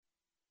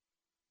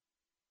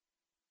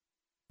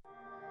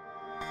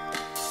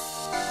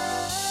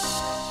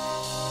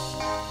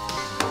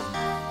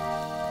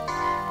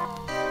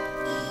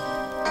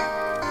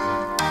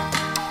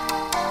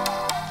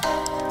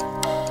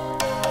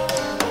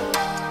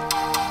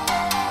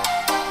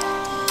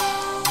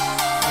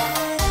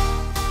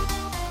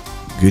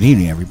Good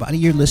evening, everybody.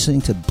 You're listening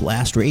to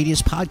Blast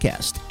Radius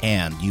Podcast,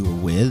 and you are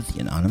with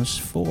Anonymous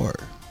 4.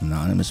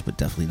 Anonymous, but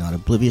definitely not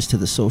oblivious to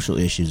the social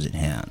issues at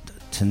hand.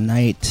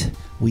 Tonight,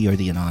 we are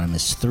the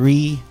Anonymous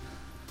 3,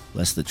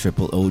 less the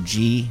triple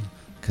OG,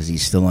 because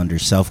he's still under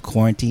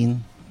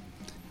self-quarantine.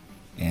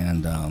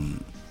 And,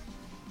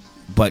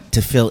 but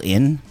to fill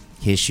in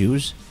his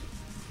shoes,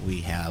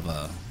 we have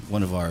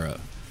one of our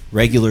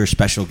regular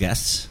special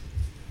guests,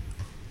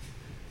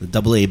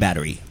 the AA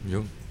Battery.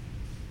 Yo.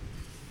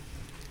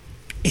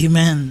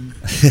 Amen.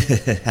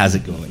 How's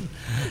it going?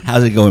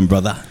 How's it going,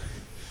 brother?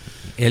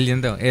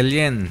 Alien daw.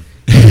 Alien.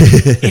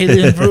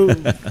 Alien proof.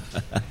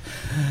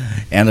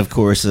 And of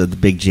course, the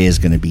Big J is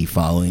going to be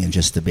following in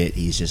just a bit.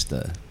 He's just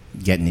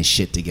getting his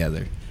shit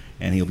together,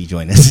 and he'll be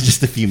joining us in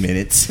just a few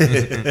minutes.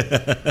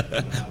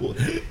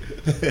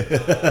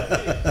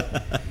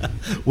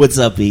 What's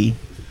up, E?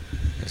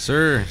 Yes,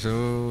 sir.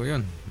 So,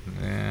 yun.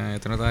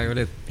 Ito na tayo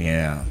ulit.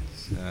 Yeah.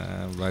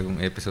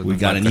 Bagong episode. We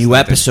got a new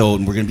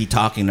episode, and we're going to be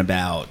talking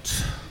about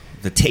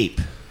the tape.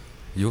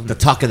 Yun. The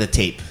talk of the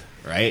tape,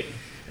 right?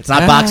 It's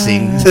not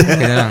boxing.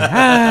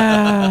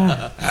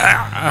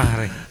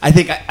 I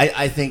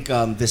think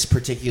this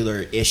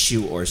particular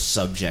issue or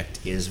subject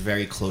is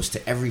very close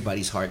to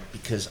everybody's heart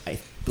because I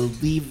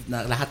believe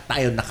na lahat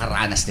tayo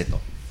nakaranas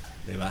nito.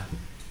 Diba?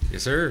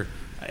 Yes, sir.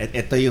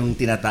 Ito yung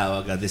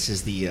tinatawag, this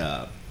is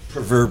the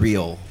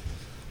proverbial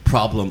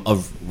problem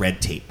of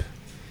red tape.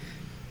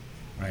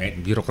 Right?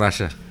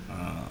 Bureaucracia.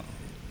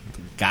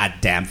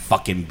 Goddamn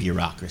fucking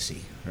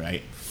bureaucracy,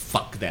 right?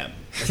 Fuck them.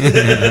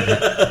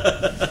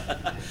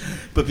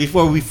 But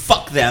before we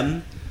fuck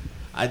them,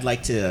 I'd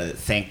like to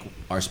thank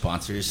our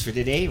sponsors for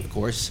today. Of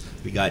course,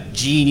 we got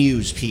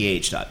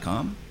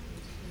GNewsPH.com,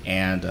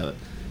 and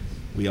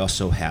we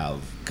also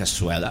have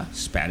Cazuela,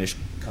 Spanish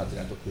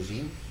continental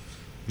cuisine.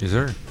 Yes,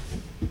 sir.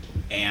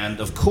 And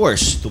of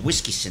course, the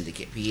Whiskey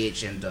Syndicate,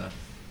 PH, and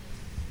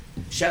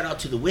shout out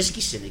to the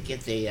Whiskey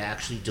Syndicate. They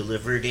actually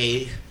delivered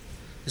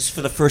this is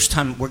for the first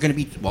time I'm going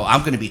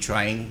to be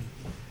trying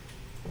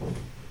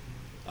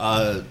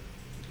Ano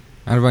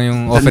ba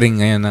yung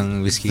offering ngayon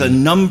ng whiskey? the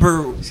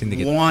number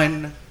Syndicate.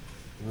 1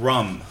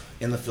 rum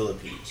in the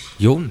Philippines.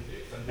 Yun.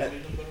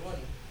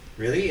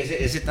 Really?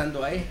 Is it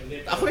Tanduay?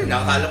 Ako rin,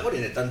 nakakala ko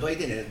rin, Tanduay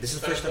din. This is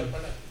the first time.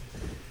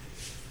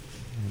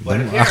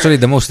 But Actually,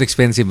 the most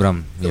expensive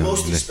rum. the Yun.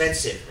 most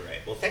expensive,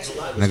 right? Well, thanks a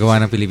lot.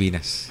 Nagawa ng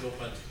Pilipinas.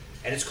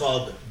 And it's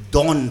called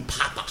Don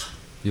Papa.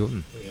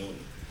 Yun.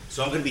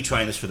 So I'm going to be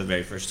trying this for the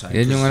very first time.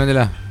 Yan yung ano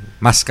nila.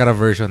 Mascara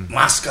version.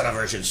 Mascara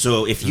version.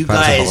 So if you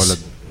Para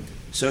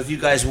sa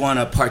guys, Bacolod. want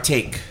to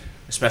partake,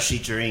 especially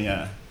during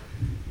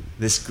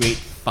this great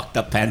fucked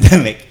up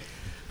pandemic,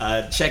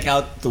 check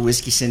out the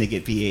Whiskey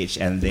Syndicate PH,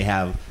 and they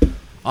have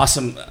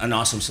an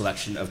awesome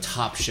selection of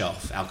top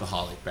shelf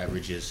alcoholic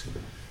beverages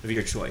of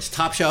your choice.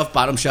 Top shelf,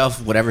 bottom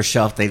shelf, whatever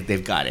shelf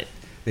they've got it.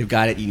 They've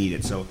got it. You need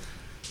it. So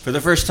for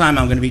the first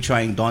time, I'm going to be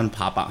trying Don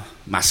Papa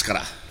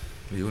Mascara.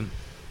 Yun.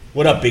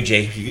 What up, Big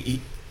J?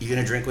 You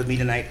gonna drink with me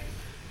tonight?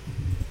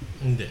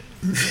 Hindi.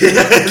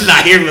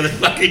 Not here,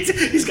 motherfucker.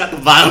 He's got the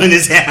bottle in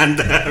his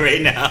hand right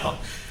now.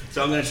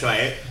 So I'm gonna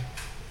try it.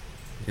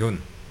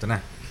 Yun. Ito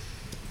na.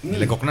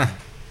 Niligok na.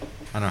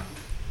 Ano?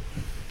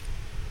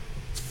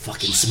 It's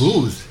fucking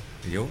smooth.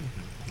 Yun.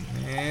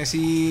 Si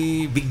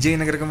Big J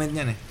nag-recommend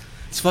niyan eh.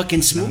 It's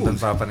fucking smooth.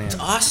 Don Papa na yan. It's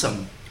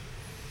awesome.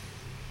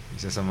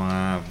 Isa sa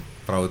mga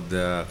proud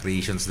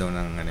creations daw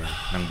ng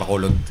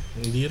Bacolod.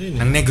 Hindi rin.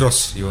 Ng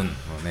Negros. Yun.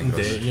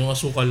 Negros. Hindi. Yung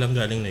asukal lang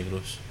galing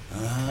Negros.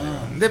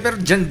 Hindi, pero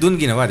dun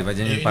ginawa, di ba?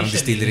 Diyan yung parang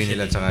distillery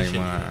nila tsaka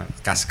yung mga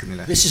cask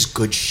nila. This is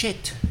good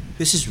shit.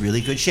 This is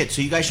really good shit.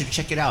 So you guys should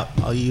check it out.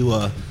 All you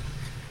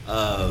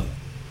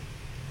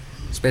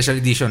Special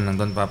edition ng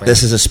Don Papa.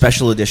 this is a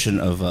special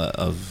edition of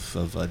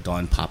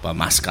Don Papa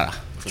Mascara.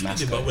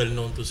 Di ba well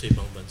known to sa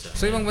ibang bansa?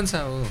 Sa ibang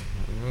bansa, oo.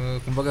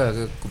 Kumbaga,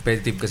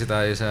 competitive kasi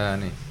tayo sa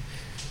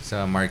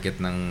sa market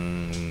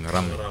ng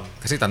rum.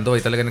 Kasi Tanduay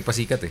talaga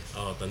nagpasikat eh.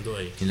 Oo,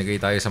 Tanduay. Nilagay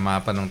tayo sa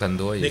mapa ng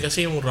Tanduay. Hindi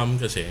kasi yung rum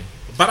kasi,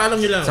 para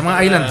alam nyo lang. Sa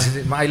mga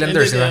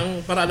islanders, di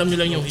ba? Para alam nyo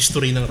lang yung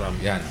history ng rum.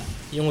 Yan.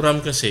 Yung rum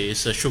kasi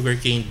is a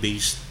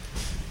sugarcane-based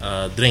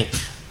drink.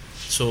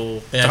 So,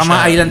 kaya Saka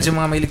mga islands yung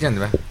mga mahilig yan,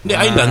 di ba? Hindi,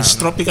 islands,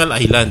 tropical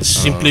islands.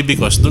 Simply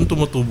because doon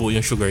tumutubo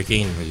yung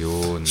sugarcane.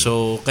 Ayun.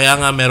 So, kaya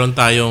nga meron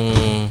tayong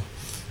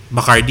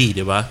Bacardi,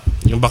 di ba?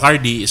 Yung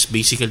Bacardi is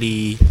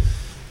basically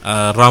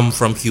rum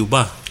from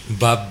Cuba.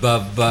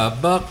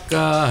 Bacardi.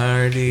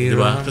 Di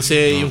ba?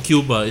 Kasi yung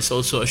Cuba is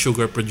also a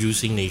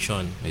sugar-producing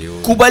nation. Ayun.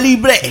 Cuba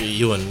Libre.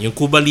 Yun. Yung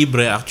Cuba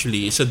Libre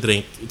actually is a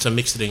drink. It's a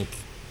mixed drink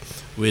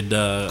with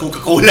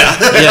Coca-Cola.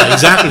 Yeah,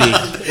 exactly.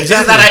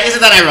 Isn't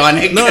that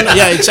ironic? No,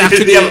 yeah, it's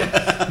actually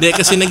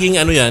kasi naging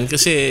ano yan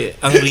kasi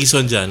ang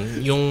reason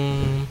diyan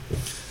yung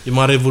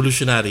mga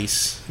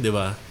revolutionaries, 'di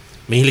ba?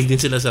 Mahilig din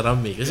sila sa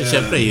rum eh. Kasi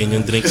syempre yun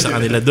yung drink sa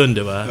kanila doon,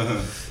 'di ba?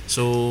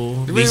 So,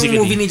 di ba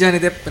basically yung movie ni Johnny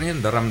Depp, ano yun?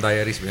 The Rum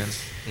Diaries ba yan?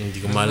 Hindi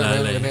ko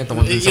maalala.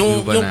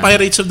 Yung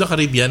Pirates of the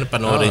Caribbean,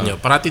 panoorin nyo.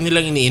 Parati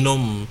nilang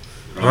iniinom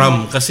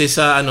rum kasi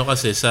sa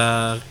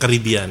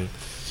Caribbean.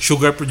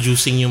 sugar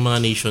producing yung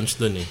mga nations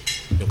doon eh.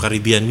 Yung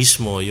Caribbean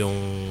mismo,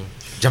 yung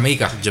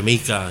Jamaica,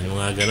 yung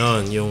mga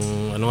ganon, yung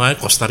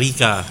Costa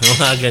Rica, yung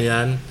mga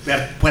ganyan.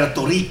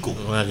 Puerto Rico.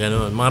 Yung mga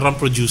ganon, mga rum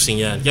producing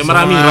yan. Kaya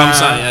maraming rum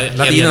sa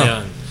Latino. area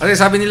yan. Kasi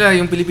sabi nila,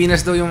 yung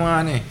Pilipinas daw yung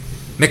mga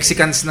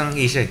Mexicans ng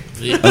Asia.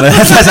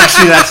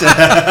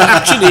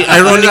 Actually,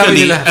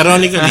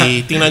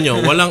 ironically, tingnan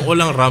nyo,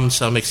 walang rum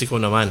sa Mexico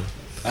naman.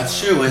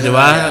 That's true.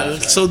 Diba?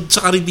 So,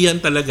 sa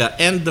Caribbean talaga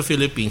and the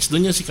Philippines,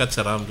 doon yung sikat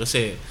sa rum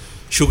kasi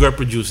sugar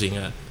producing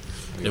nga.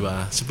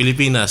 Diba? Sa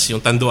Pilipinas,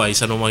 yung Tanduay,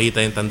 saan mo makita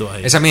yung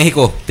Tanduay? Sa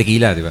Mexico,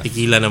 tequila, diba?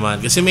 Tequila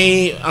naman. Kasi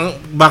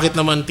bakit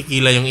naman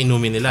tequila yung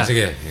inumin nila?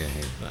 Sige.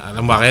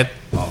 Alam bakit?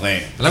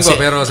 Okay. Alam ko,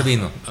 pero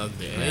sabihin mo.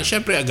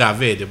 Siyempre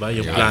agave, di ba?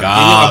 Yung plant. Agave.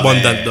 Yun yung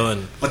abundant doon.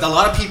 But a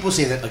lot of people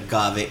say that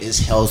agave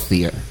is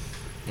healthier.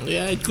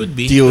 Yeah, it could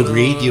be. Do you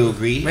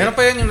agree? Meron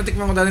pa yan yung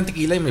natikman ko dating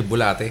tequila, yung may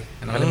bulate.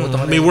 Nakalimutan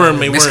ko. May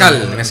worm.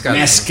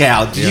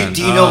 Mezcal. Do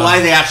you know why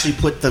they actually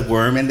put the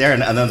worm in there?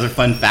 Another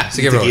fun fact.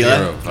 Sige, bro.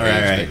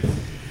 Alright.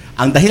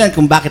 Ang dahilan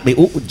kung bakit may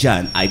uod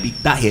dyan ay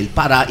dahil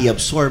para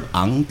i-absorb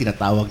ang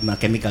tinatawag na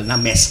chemical na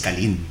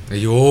mescaline.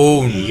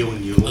 Ayun.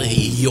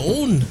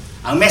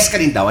 Ang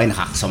mescaline daw ay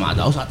nakakasama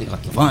daw sa ating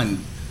katawan.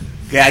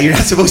 Kaya you're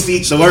not supposed to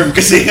eat the worm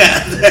kasi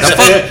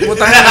dapat,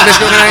 putang na, best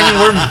ko na yung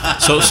worm.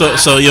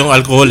 So yung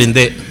alcohol,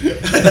 hindi.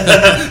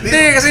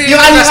 Hindi, kasi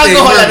yung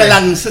alcohol na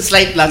lang,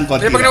 slight lang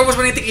konti. Pag naubos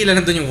mo ng tequila,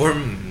 nandun yung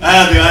worm.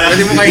 Di ba?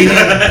 Pwede mo kainin.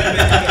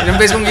 Ilang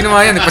beses kong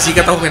ginawa yan,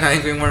 nagpasikat ako, kinain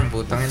ko yung worm.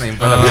 Putang ina, yung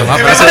pala.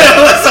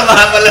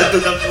 Masama pala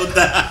doon ang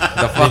puta.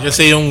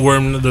 Kasi yung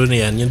worm na doon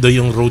yan, yun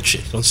doon yung roach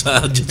eh. Kung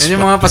sa yan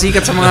yung mga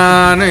pasikat sa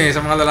mga,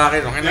 sa mga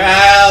lalaki.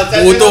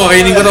 Uto,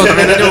 kainin ko to.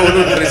 Tangin na nyo, ulo,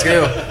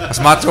 kayo.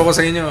 Mas macho ko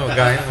sa inyo,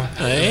 gaya mo.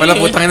 Pala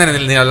putang ina,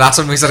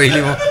 nilalason mo yung sarili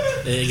mo.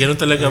 Ganun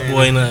talaga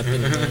buhay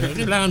natin.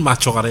 Kailangan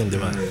macho ka rin, di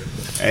ba?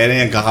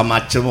 Ayun yung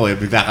kakamacho mo,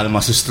 bigla ka na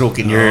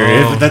masustroke in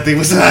your... Dating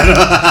mo sa ano.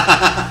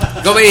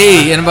 Go ba,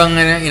 ano bang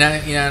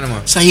inaano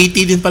mo? Sa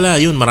Haiti din pala,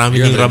 yun.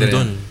 Marami ding rum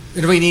doon.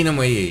 Ano ba iniinom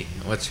mo,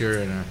 What's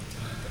your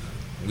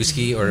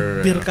whiskey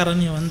or... Beer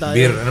karaniwan tayo.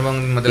 Beer, ano bang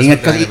madalas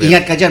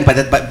Ingat ka dyan.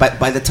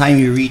 By the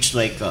time you reach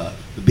like the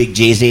big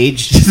J's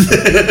age,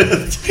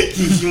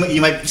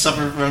 you might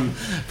suffer from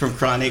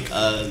chronic,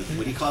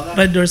 what do you call that?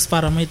 Red Horse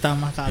para may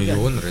tama ka agad.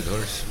 Ayun, Red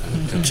Horse.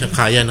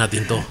 Kaya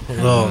natin to.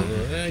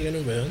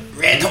 Ganun ba yun?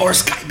 Red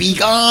Horse,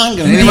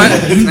 kaibigan!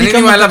 Hindi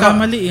ka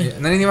magkakamali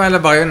eh. Naniniwala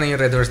ba kayo na yung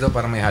Red Horse daw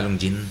parang may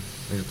halong gin?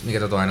 May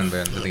katotohanan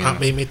ba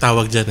yun? May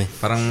tawag dyan eh.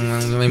 Parang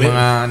may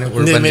mga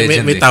urban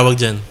legend may tawag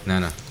dyan.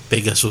 Na.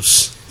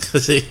 Pegasus.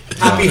 Kasi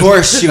Happy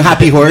Horse, yung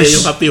Happy Horse.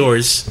 Yung Happy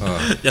Horse.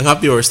 Yung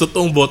Happy Horse,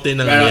 totoong bote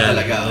ng yan.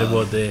 May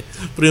bote.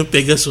 Pero yung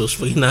Pegasus,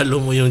 pag hinalo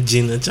mo yung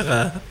gin at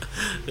saka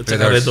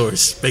Red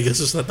Horse,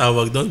 Pegasus na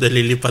tawag doon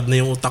dahil lilipad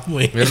na yung utak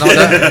mo eh. Meron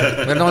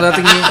ako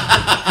dating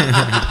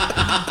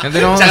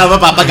Tsaka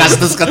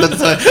mapapagastos ka doon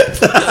sa...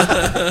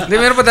 Hindi,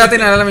 meron pa dati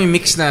na alam yung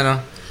mix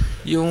na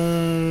yung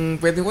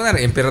pwede ko na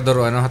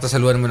emperador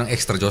hatasaluan mo ng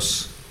extra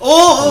Diyos.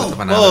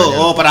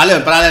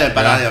 Paralen.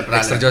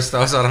 Extra Diyos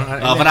tapos parang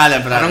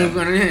paralen. Parang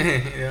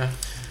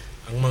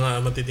Ang mga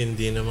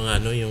matitindi na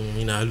mga yung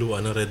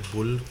hinahaluan ng Red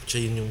Bull,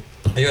 siya yun yung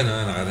ayun,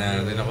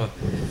 nakatana din ako.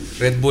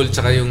 Red Bull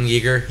tsaka yung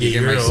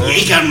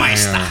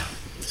Jägermeister.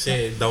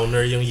 Kasi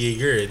downer yung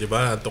Jaeger, di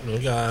ba? Antok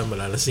ka,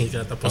 malalasing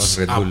ka, tapos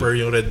upper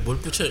yung Red Bull.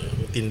 Pucha,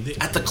 tindi.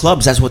 At the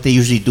clubs, that's what they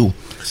usually do.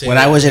 When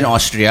I was in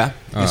Austria,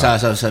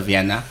 sa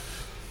Vienna,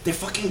 they're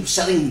fucking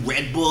selling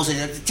Red Bulls and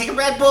take a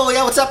Red Bull,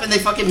 yeah, what's up? And they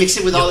fucking mix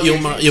it with all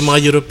yung mga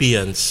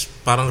Europeans,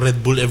 parang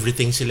Red Bull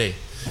everything sila eh.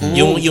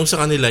 Yung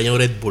sa kanila,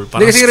 yung Red Bull,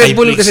 parang kasi Red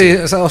Bull kasi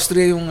sa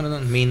Austria yung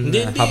main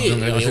hub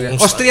ng Austria.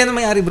 Austria na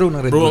may-ari bro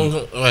ng Red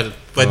Bull. Well,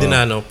 pwede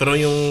na pero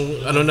yung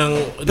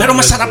pero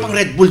masarap ang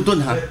Red Bull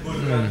dun ha.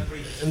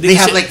 They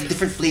have like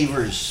different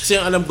flavors. Kasi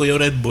ang alam ko, yung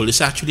Red Bull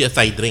is actually a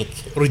Thai drink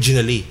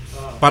originally.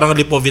 Parang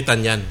lipovitan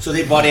yan. So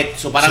they bought it.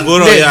 So parang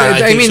siguro,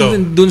 I mean, so.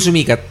 Dun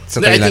sumikat sa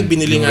Thailand. I think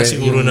binili nga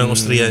siguro ng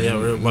Australia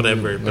or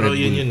whatever. Pero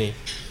yun eh.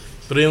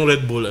 Pero yung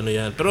Red Bull,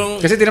 pero...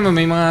 Kasi tinan mo,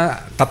 may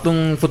mga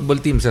 3 football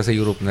teams sa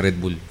Europe na Red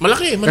Bull.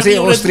 Malaki kasi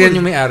yung Austrian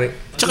yung may-ari.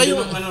 Tsaka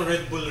yung...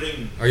 Red Bull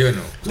ring. Ayun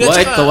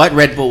What?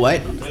 Red Bull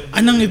what?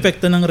 Anong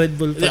epekto ng Red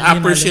Bull?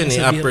 Uppers yan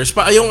eh, uppers.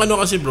 Yung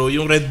kasi bro,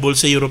 yung Red Bull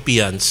sa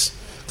Europeans,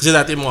 kasi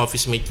dati mga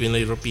office mate ko yung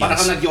Europeans. Para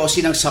kang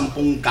nag-yosi ng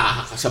 10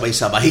 kaha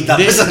kasabay-sabay.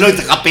 Tapos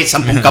kape,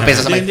 10 kape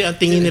sasabay. Hindi, ang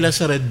tingin nila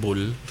sa Red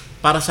Bull,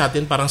 para sa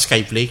atin, parang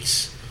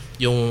Skyflakes.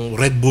 Yung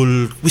Red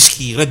Bull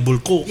whiskey, Red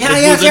Bull Coke.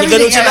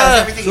 Ganun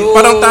sila. So,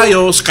 parang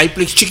tayo,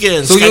 Skyflakes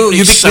chicken, so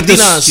Skyflakes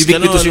sardinas.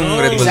 Ubiquitous yung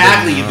Red Bull.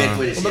 Exactly,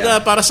 ubiquitous. Kumbaga,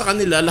 para sa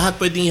kanila,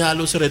 lahat pwedeng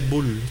ihalo sa Red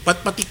Bull.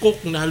 Pati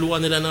Coke, nahaluan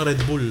nila ng Red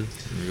Bull.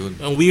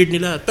 Ang weird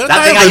nila. Pero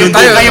dati tayo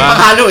yung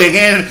panghalo eh.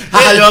 Ngayon,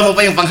 hahaluan mo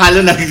pa yung panghalo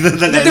na...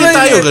 Hindi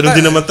tayo, ganun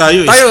din naman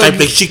tayo.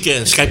 Skyflakes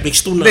chicken,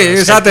 Skyflakes tuna.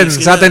 Hindi, sa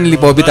atin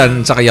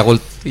lipovitan, saka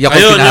Yakult.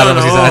 Yakult pinaharap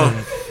kasi saan.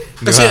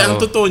 Kasi ang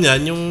totoo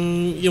niyan,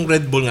 yung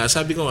Red Bull nga,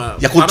 sabi ko nga...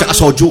 Yakult tsaka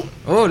soju.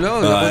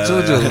 Yakult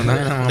soju.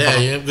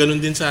 Ganun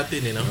din sa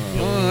atin eh, no?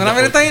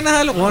 Marami rin tayo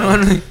nahalo kung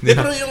ano-ano.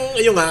 Pero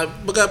yung nga,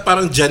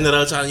 parang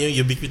general sa kanya,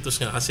 yung ubiquitous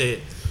nga kasi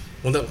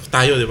Kung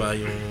tayo, di ba,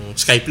 yung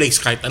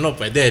Skyflakes, kahit ano,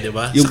 pwede, di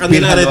ba? Yung sa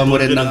kanila Red pinahalawa mo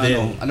Bull, rin ng ganun din.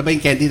 ano ba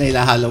yung candy na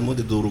ilahalaw mo,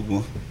 dudurog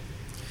mo?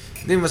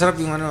 Hindi,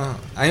 masarap yung ano.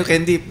 Yung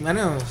candy,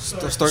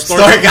 stork.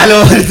 Stork,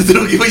 alam mo,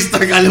 dudurog mo yung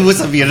stork, alam mo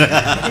sa beer.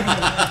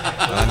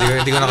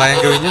 Hindi ko na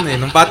kayang gawin yun eh.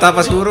 Nung bata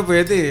pa siguro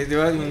pwede, di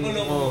ba?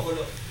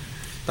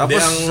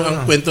 Tapos,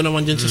 ang kwento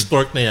naman dyan sa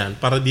stork na yan,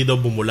 para di daw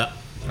bumula.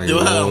 Di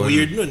ba? Ayun.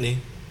 Weird nun eh.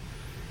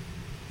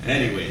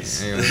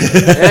 Anyways.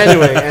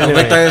 Anyway.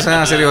 Balik tayo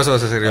sa seryoso.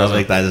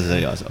 Balik tayo sa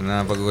seryoso.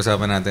 Na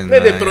pag-uusapan natin.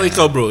 Pwede, pero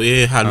ikaw bro,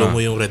 halo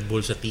mo yung Red Bull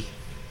sa tea.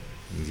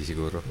 Hindi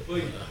siguro.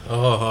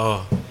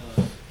 Oo.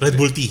 Red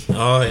Bull tea.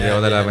 Oh, Hindi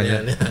ako nalaman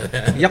yan.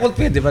 Yakult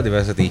pwede ba, di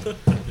ba, sa tea?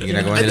 Yung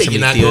ginagawa nila sa milk tea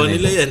ginagawa yun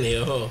nila yan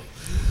eh. Oo.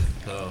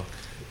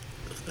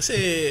 Kasi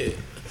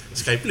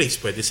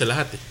Skyflakes pwede sa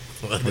lahat eh.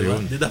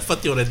 Diba? Di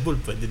dapat yung Red Bull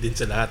pwede din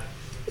sa lahat.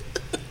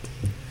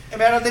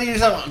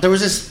 There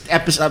was this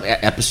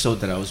episode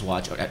that I was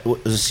watching. It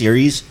was a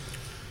series,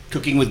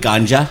 Cooking with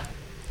Ganja.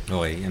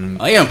 Okay.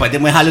 Ayun,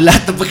 pwede mo ihalo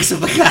lahat ng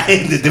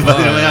pagkain. Di ba?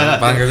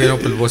 Parang gagawin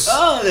ng pulbos.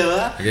 Oo, di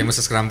ba? Lagay mo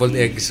sa scrambled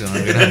eggs.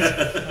 Ganun.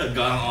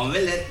 Gawa ng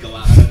omelette,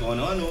 gawa ka ng kung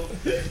ano-ano.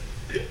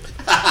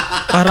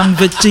 Parang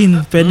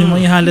vetchin. Pwede mo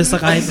ihalo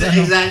sa kahit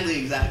ano.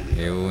 Exactly.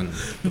 Yun.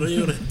 Pero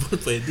yung Red Bull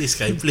pwede,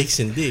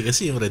 Skyflakes hindi.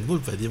 Kasi yung Red Bull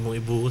pwede mong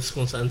ibuhos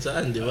kung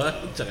saan-saan, di ba?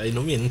 Tsaka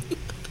inumin.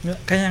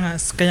 Kaya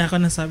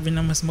ako nasabi na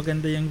mas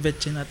maganda yung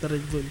vetchin at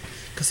Red Bull.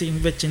 Kasi yung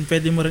vetchin,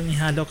 pwede mo rin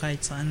ihalo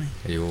kahit saan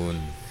eh. Ayun.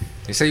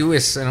 Sa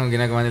US, anong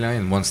ginagawa nila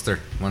ngayon?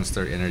 Monster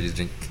energy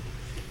drink.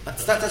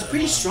 That's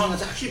pretty strong.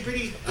 That's actually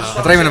pretty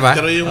strong. Try mo na ba?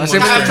 Pero yung I've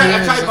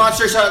tried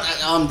Monster.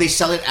 They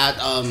sell it at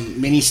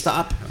Mini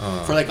Stop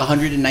for like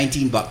 $119.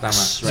 Tama.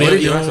 So, Solid,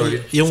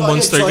 yung Solid,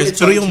 Monster, solid,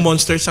 pero solid. yung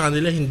Monster sa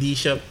kanila, hindi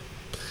siya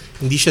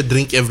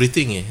drink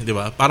everything eh, di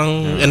ba?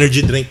 Parang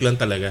energy drink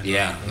lang talaga.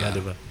 Yeah.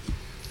 Di ba?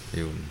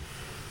 Yun.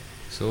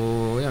 So,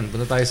 yan.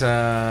 Punta tayo sa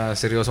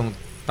seryosong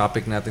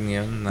topic natin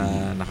ngayon na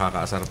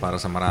nakakaasar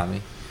para sa marami.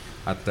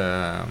 At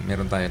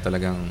meron tayo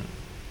talagang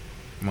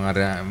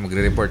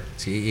magre-report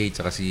si AA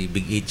at si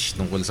Big H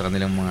tungkol sa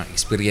kanilang mga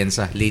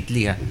eksperyensa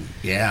lately ha.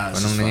 Yeah.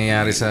 Anong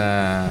nangyayari sa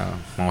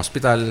mga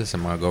hospital, sa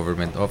mga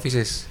government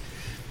offices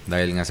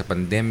dahil nga sa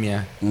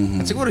pandemya.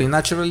 At siguro yung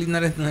naturally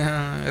na rin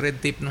na red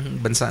tape ng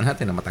bansa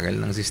natin na matagal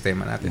ng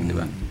sistema natin, di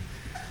ba?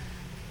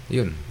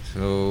 Yun.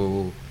 So,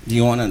 Do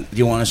you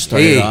wanna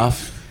start it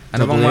off?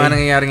 Ano bang mga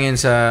nangyayari ngayon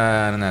sa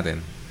natin?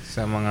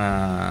 Sa mga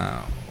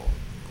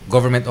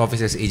government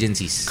offices,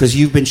 agencies? Because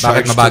you've been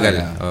charged. Bakit mabagal?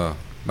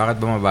 Bakit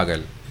ba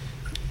mabagal?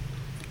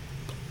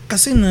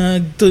 Kasi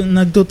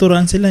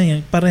nagtuturuan sila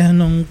eh. Pareha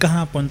nung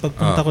kahapon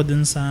pagpunta ko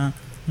dun sa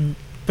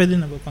pwede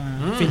na ba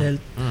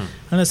PhilHealth?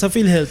 Sa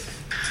PhilHealth,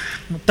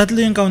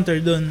 3 yung counter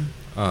dun.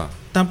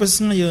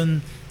 Tapos ngayon,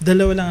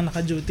 2 lang ang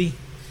naka-duty.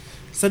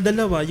 Sa 2,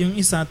 yung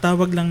isa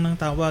tawag lang ng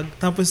tawag.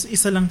 Tapos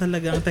isa lang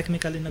talaga ang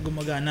technically na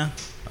gumagana.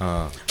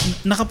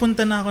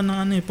 Nakapunta na ako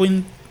ng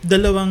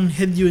 2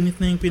 head unit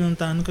na yung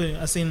pinuntahan ko.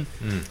 As in,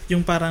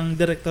 yung parang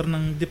director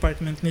ng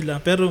department nila.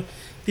 Pero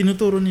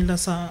tinuturo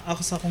nila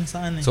ako sa kung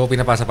saan eh. So,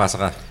 pinapasa-pasa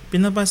ka?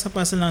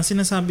 Pinapasa-pasa lang.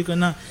 Sinasabi ko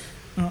na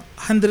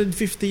 150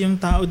 yung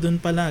tao doon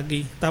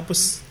palagi.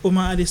 Tapos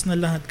umaalis na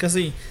lahat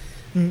kasi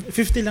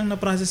 50 lang na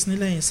process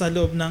nila eh sa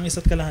loob ng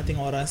 1.5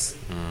 oras.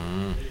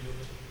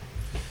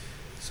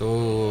 So,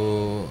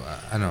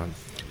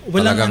 Walang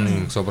talagang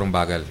sobrang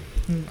bagal.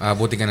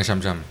 Buti ka na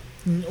siyam-siyam.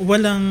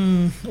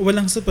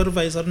 Walang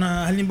supervisor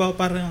na halimbawa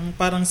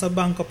parang sa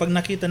bangko pag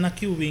nakita na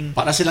queuing.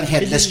 Para silang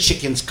headless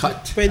chickens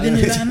cut. Pwede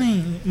nila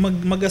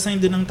mag-assign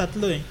doon ng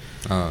 3 eh.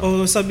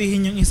 O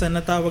sabihin yung isa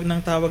na tawag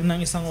ng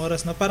 1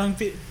 oras na parang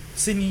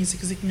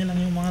sinisiksik niya lang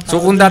yung mga tao.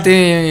 So kung dati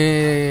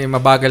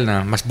mabagal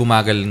na, mas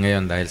bumagal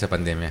ngayon dahil sa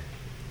pandemya?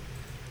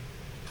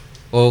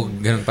 O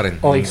ganun pa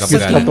rin?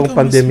 Exist na tong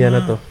pandemya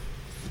na to.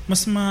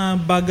 Mas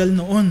mabagal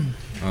noon.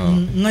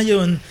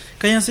 Ngayon,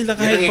 kaya sila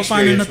kahit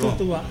paano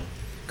natutuwa.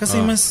 Kasi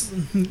mas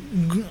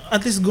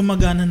at least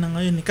gumagana na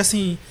ngayon eh.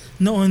 Kasi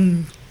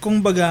noon,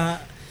 kung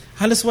baga,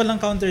 halos walang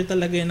counter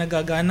talaga yung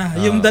nagagana.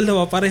 Yung 2,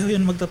 pareho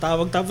yun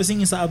magtatawag. Tapos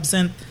yung isa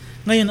absent.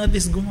 Ngayon, at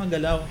least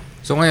gumagalaw.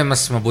 So ngayon,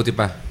 mas mabuti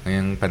pa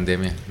ngayong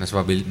pandemya?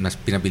 Mas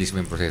pinabilis mo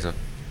yung proseso?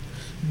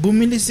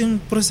 Bumilis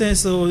yung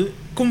proseso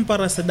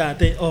kumpara sa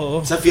dati.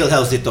 Oo. Sa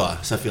PhilHealth ito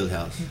Sa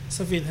PhilHealth.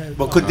 Sa PhilHealth.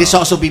 But could this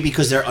also be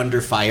because they're under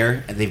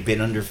fire and they've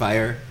been under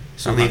fire?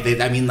 So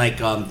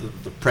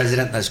the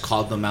president has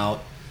called them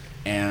out.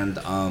 And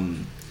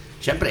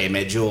syempre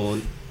medyo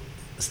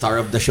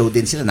star of the show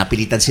din sila.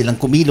 Napilitan silang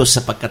kumilos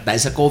sapagkat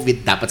dahil sa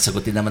COVID, dapat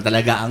sagutin naman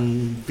talaga ang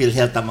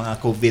PhilHealth ang mga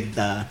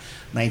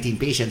COVID-19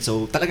 patients.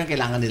 So talagang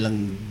kailangan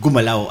nilang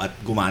gumalaw at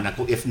gumana.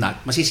 If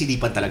not,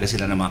 masisilipan talaga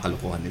sila ng mga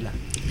kalukuhan nila.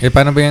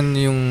 Paano ba yan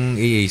yung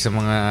AA sa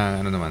mga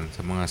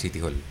sa mga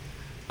city hall?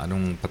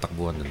 Anong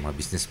patakbuhan doon? Mga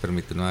business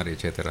permit kunwari,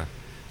 etc.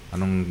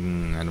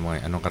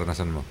 Anong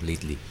karanasan mo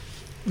lately?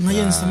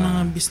 Ngayon sa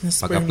mga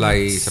business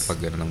pag-apply permits. sa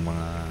ng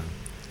mga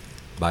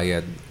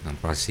bayad ng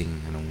processing,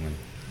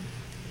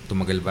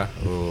 tumagal ba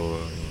o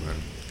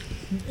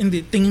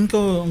Hindi, tingin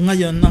ko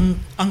ngayon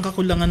ang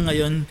kakulangan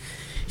ngayon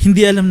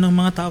hindi alam ng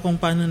mga tao kung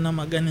paano na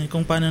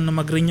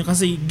mag-renew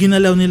kasi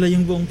ginalaw nila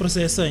yung buong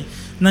proseso eh.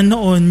 Na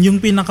noon, yung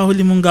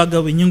pinakahuli mong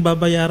gagawin, yung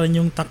babayaran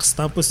yung tax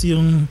tapos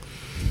yung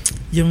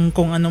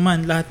kung ano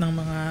man, lahat ng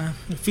mga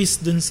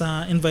fees dun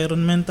sa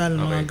environmental,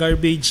 mga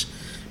garbage.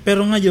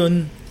 Pero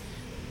ngayon,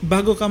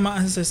 bago ka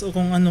ma-assess o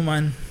kung ano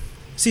man,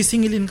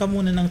 sisingilin ka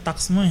muna ng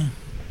tax mo eh.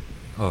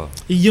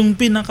 Yung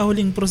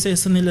pinakahuling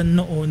proseso nila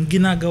noon,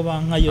 ginagawa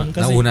ngayon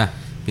kasi nauna.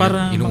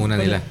 Para inuuna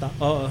nila.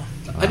 Oo.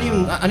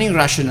 Ano yung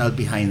rationale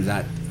behind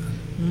that?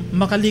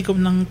 Makalikom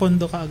ng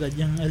pondo kaagad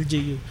yung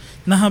LGU.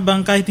 Na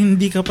habang kahit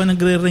hindi ka pa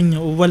nagre-renew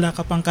o wala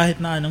ka pang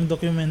kahit na anong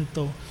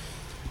dokumento,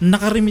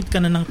 nakarimit ka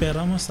na ng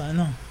pera mo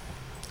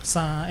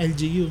sa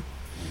LGU.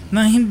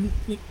 Na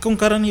kung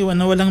karaniwan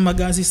na walang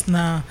mag-assist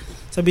na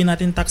sabihin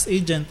natin tax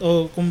agent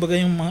o kumbaga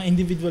yung mga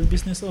individual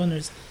business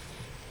owners,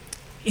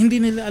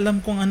 hindi nila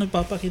alam kung ano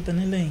papakita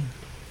nila eh.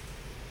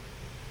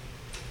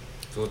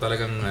 So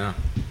talagang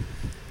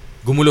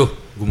gumulo.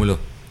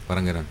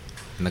 Parang gano'n.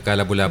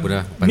 Nagkalabo-labo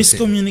na.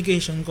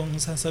 Miscommunication kung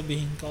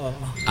sasabihin ko.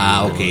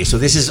 Okay. So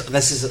this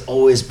has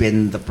always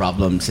been the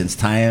problem since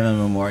time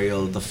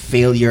immemorial. The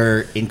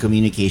failure in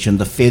communication,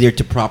 the failure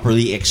to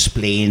properly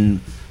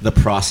explain the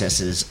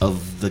processes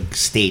of the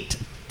state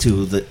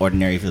to the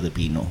ordinary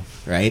Filipino.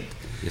 Right?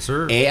 Yes,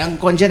 sir. Ang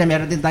kon dyan,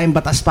 meron din tayong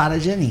batas para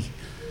dyan eh.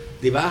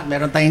 Diba?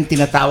 Meron tayong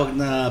tinatawag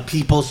na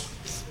people's...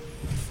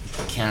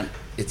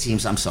 It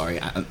seems, I'm sorry,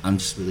 I'm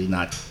just really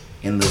not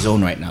in the zone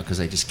right now because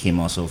I just came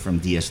also from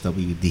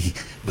DSWD.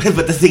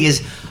 But the thing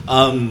is,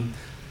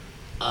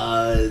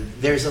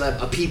 there's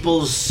a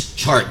people's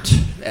chart.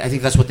 I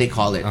think that's what they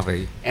call it.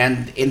 Okay.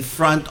 And in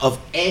front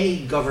of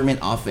any government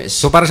office.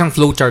 So para siyang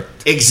flow chart.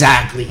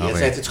 Exactly.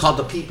 Okay. It's called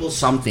the people's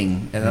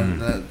something.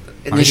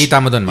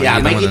 Makikita mo dun.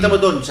 Makikita mo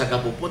dun. Saan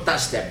ka pupunta?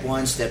 Step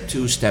 1, Step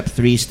 2, Step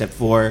 3, Step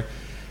 4.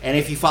 And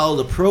if you follow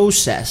the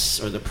process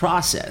or the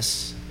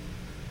process,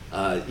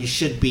 you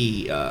should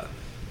be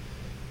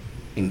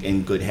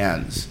in good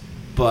hands.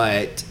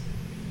 But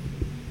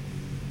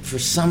for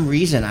some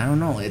reason, I don't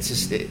know, it's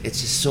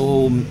just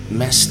so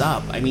messed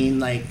up. I mean,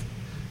 like,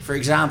 for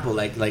example,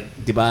 like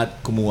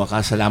diba, kumuha ka,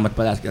 salamat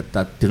pala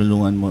at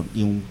tinulungan mo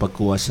yung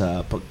pagkuha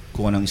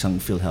ng isang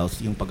PhilHealth,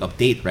 yung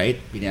pag-update,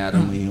 right?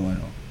 Binayaran mo yung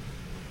ano.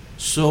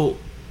 So,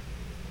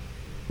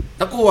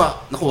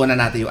 nakuha na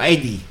natin yung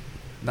ID.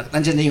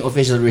 Nandiyan na yung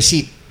official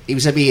receipt.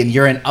 Ibig sabihin,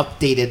 you're an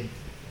updated,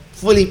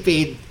 fully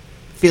paid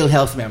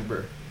PhilHealth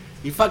member.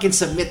 You fucking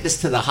submit this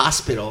to the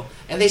hospital,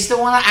 and they still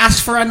want to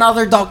ask for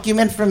another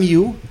document from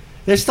you.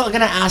 They're still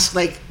gonna ask,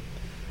 like,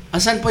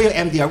 asan po yung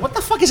MDR? What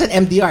the fuck is an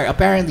MDR?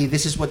 Apparently,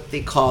 this is what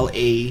they call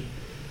a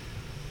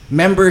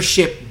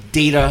membership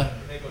data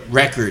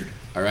record,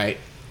 all right?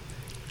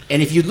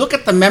 And if you look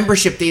at the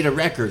membership data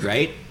record,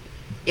 right,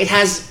 it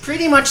has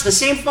pretty much the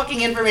same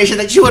fucking information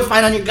that you would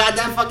find on your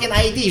goddamn fucking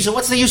ID. So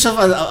what's the use of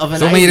an ID?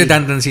 So may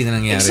redundancy na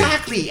nangyari.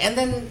 Exactly. And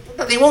then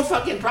they won't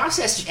fucking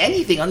process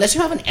anything unless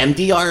you have an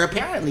MDR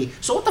apparently.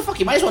 So what the fuck?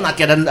 You might as well not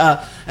get an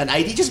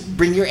ID. Just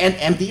bring your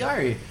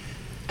MDR.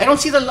 I don't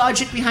see the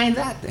logic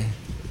behind that.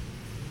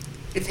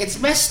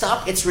 It's messed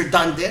up. It's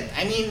redundant.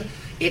 I mean,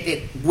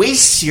 it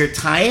wastes your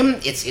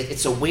time.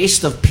 It's a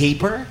waste of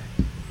paper.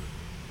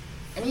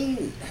 I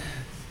mean...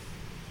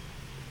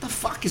 What the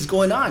fuck is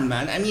going on,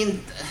 man? I mean,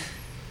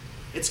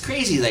 it's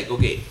crazy. Like,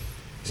 okay,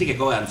 sige,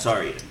 go ahead. I'm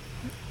sorry.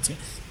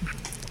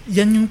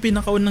 Yan yung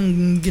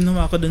pinakaunang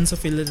ginawa ko dun sa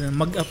PhilHealth.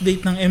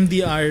 Mag-update ng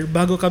MDR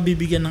bago ka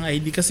bibigyan ng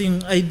ID. Kasi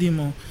yung ID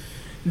mo,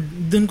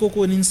 dun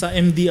kukunin sa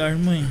MDR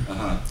mo eh.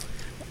 Uh-huh.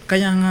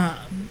 Kaya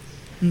nga,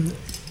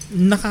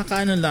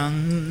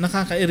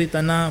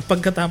 nakakairita na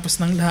pagkatapos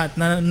ng lahat,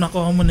 na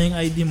nakuha mo na yung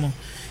ID mo,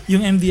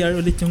 yung MDR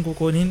ulit yung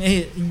kukunin.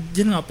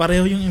 Diyan nga,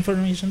 pareho yung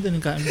information din.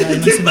 Gaya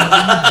ng sinabi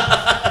mo.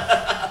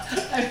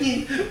 I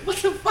mean, what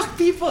the fuck,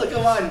 people?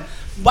 Come on.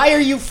 Why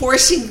are you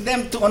forcing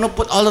them to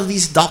put all of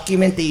these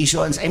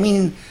documentations? I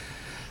mean,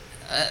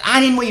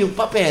 anin mo yung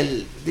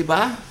papel, di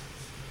ba?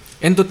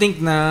 And to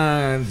think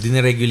na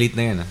dineregulate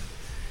na yan,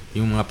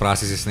 yung mga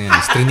processes na yan,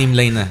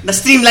 streamline na.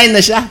 Na-streamline na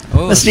siya?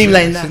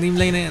 Na-streamline na?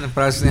 Streamline na yan, ang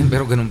process na yan,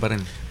 pero ganun pa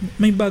rin.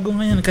 May bago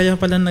ngayon, kaya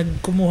pala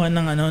nagkumuha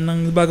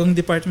ng bagong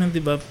department,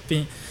 di ba?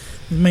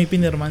 May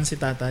pinirman si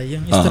tatay,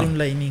 yung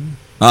streamlining.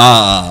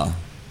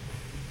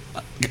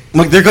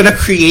 They're gonna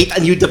create a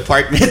new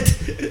department,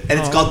 and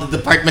it's called the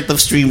Department of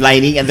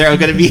Streamlining, and they're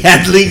gonna be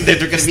handling the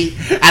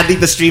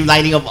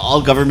streamlining of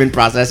all government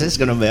processes.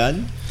 Ganun ba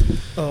yan?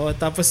 Oo,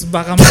 tapos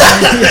baka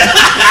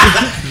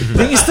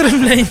yung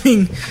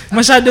streamlining,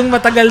 masyadong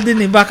matagal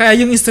din eh. Baka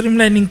yung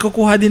streamlining,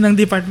 kukuha din ng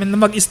department na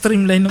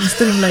mag-streamline ng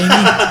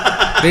streamlining.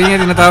 Kaya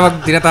nga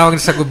tinatawag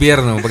sa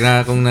gobyerno,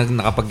 kung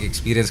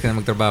nakapag-experience ka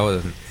na magtrabaho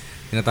doon,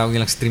 tinatawag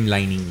nilang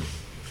streamlining.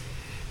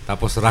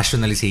 Tapos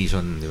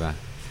rationalization, di ba?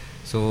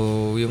 So,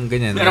 yung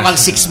ganyan. Meron kang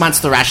 6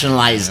 months to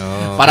rationalize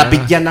para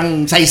bigyan ng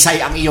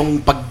saysay ang iyong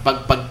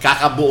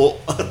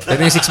pagkakabuo. Pero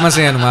yung 6 months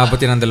na yan, umabot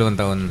yan ng 2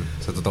 taon.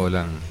 Sa totoo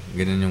lang.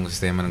 Ganyan yung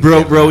sistema ng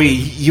Bro,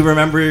 you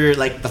remember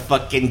like the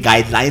fucking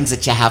guidelines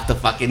that you have to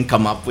fucking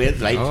come up with,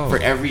 right? For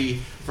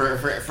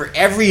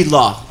every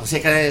law.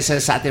 Kasi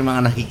sa ating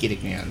mga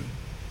nakikinig ngayon,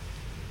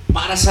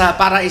 para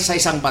sa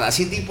isang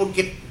batas, hindi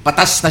porket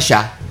batas na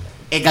siya,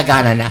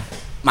 gagana na.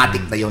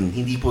 Matik na yun.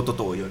 Hindi po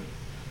totoo yun.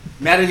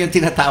 Meron yung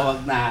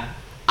tinatawag na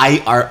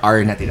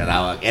IRR na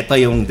tinatawag. Ito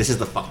yung, this is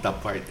the fucked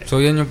up part. So,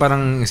 yan yung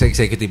parang sa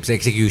executive, sa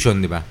execution,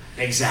 di ba?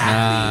 Exactly.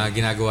 Na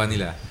ginagawa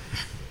nila.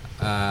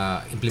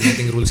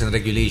 Implementing rules and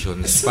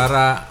regulations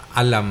para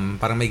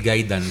para may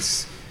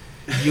guidance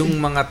yung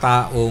mga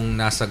taong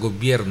nasa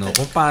gobyerno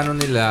kung paano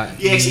nila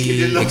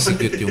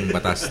i-execute yung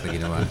batas na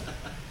ginawa.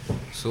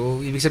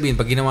 So, ibig sabihin,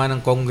 pag ginawa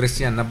ng Congress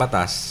yan na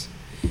batas,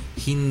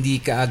 hindi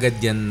ka agad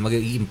yan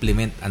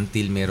mag-i-implement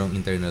until merong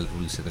internal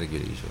rules and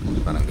regulations.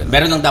 Parang ganun.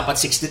 Meron lang dapat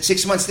 6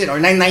 months din or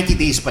 90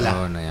 days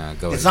pala.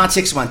 It's not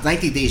 6 months,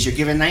 90 days. You're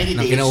given 90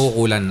 days.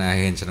 Kinauukulan na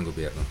ahensya ng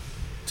gobyerno.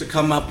 To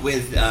come up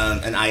with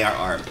an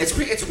IRR. It's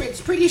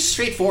pretty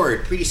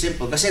straightforward, pretty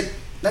simple. Kasi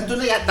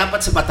nandun na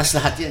dapat sa batas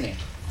lahat yan eh.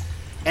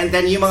 And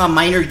then yung mga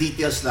minor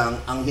details lang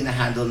ang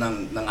hinahandle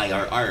ng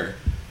IRR.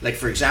 Like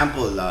for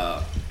example,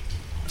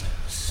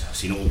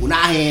 sino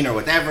uunahin or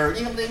whatever.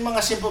 Yung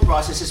mga simple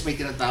processes may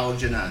tinatawag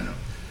dyan na ano.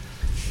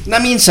 Na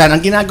minsan,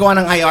 ang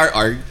ginagawa ng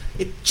IRR,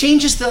 it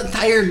changes the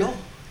entire law.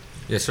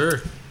 Yes,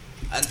 sir.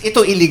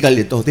 Ito illegal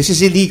ito. This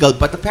is illegal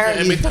but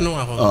apparently... may tanong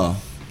ako.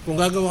 Kung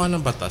gagawa ka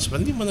ng batas,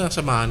 ba't hindi mo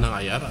nasamahan ng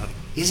IRR?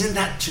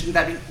 Shouldn't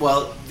that be...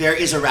 Well, there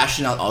is a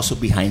rationale also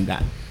behind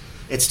that.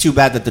 It's too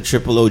bad that the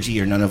Triple OG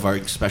or none of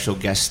our special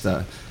guest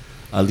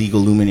legal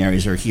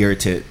luminaries are here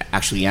to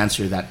actually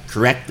answer that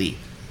correctly.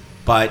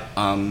 But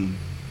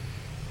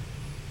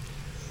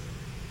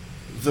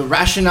the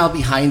rationale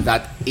behind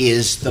that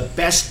is the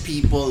best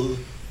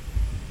people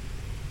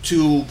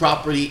to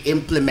properly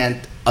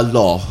implement a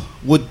law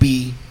would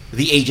be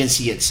the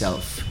agency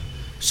itself.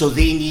 So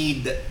they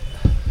need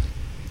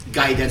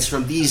guidance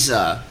from these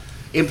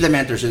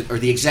implementers or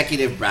the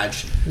executive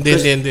branch.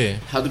 Hindi.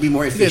 How to be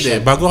more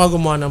efficient. Bago ka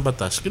gumawa ng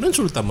batas,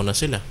 kinonsulta mo na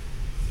sila.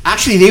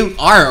 Actually, they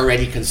are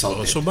already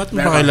consulted. So, ba't mo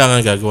pa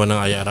kailangan gagawa ng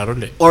IRR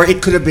ulit? Or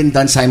it could have been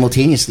done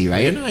simultaneously,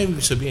 right? Yan ang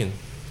ibig sabihin.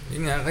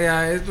 Yun nga,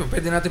 kaya ito,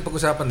 pwede natin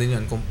pag-usapan din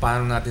yun kung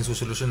paano natin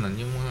susolusyonan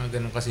yung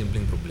mga ganun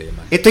kasimpleng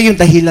problema. Ito yung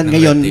dahilan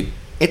ngayon.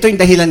 Ito yung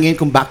dahilan ngayon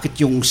kung bakit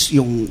yung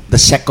the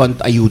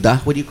second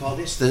ayuda, what do you call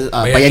this? The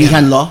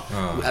Bayanihan Law.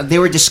 They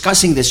were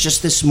discussing this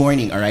just this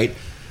morning, all right?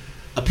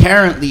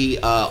 Apparently,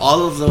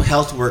 all of the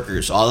health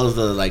workers, all of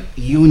the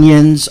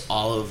unions,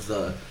 all of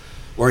the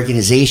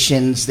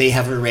organizations, they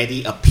have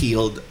already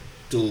appealed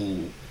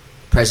to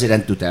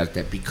President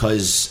Duterte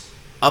because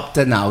up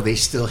to now they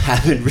still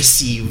haven't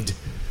received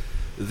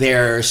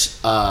their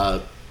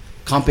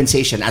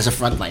compensation as a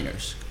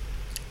frontliners.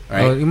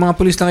 Right? Yung mga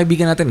pulis na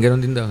kaibigan natin,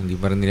 ganoon din daw. Hindi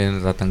pa rin nila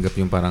natatanggap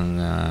yung parang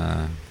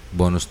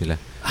bonus nila.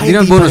 Hindi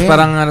naman bonus,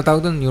 parang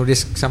tawag doon, yung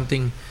risk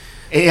something.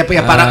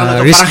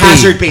 Parang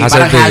hazard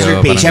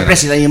pay. Siyempre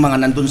sila yung mga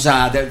nandun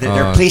sa,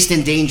 they're placed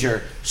in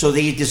danger, so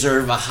they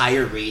deserve a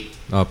higher rate.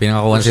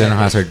 Pinakakuha sila ng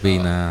hazard pay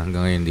na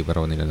hanggang ngayon hindi pa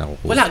raw nila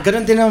nakukuha. Wala,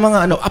 ganun din ang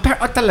mga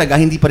talaga,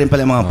 hindi pa rin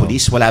pala mga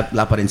pulis, wala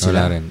pa rin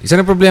sila. Wala rin. Isa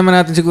na problema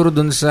natin siguro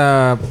dun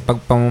sa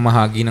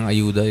pagpamamahagi ng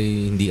ayuda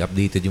ay hindi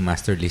updated yung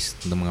master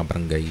list ng mga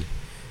barangay.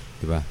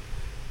 Diba?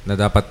 Na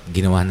dapat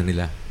ginawa na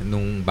nila.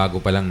 Nung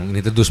bago pa lang, nung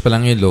introduce pa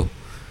lang yung law,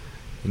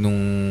 nung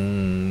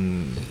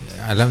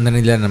alam na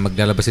nila na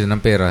maglalabas sila ng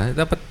pera,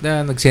 dapat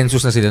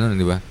nag-census na sila nun,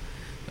 di ba?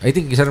 I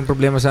think isa rin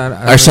problema sa...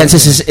 Our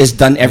census is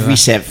done every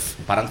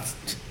parang...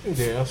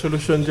 Hindi, ang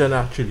solusyon dyan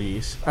actually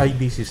is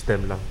ID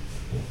system lang.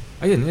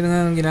 Ayun, yun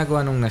ang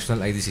ginagawa ng national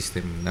ID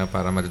system na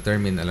para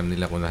ma-determine, alam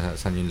nila kung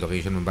saan yung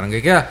location ng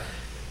barangay. Kaya,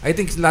 I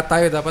think lahat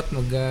tayo dapat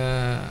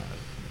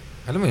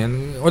alam mo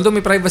yan, although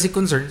may privacy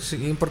concerns,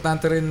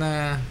 importante rin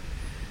na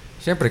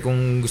siyempre,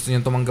 kung gusto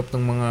niyo tumanggap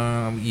ng mga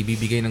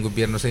ibibigay ng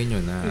gobyerno sa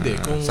inyo na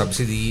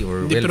subsidy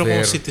or welfare. Pero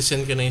kung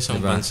citizen ka na isang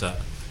bansa,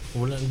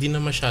 hindi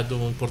na masyadong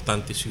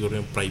importante siguro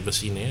yung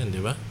privacy na yan, di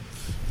ba?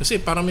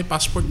 Kasi parang may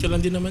passport ka lang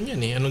din naman yan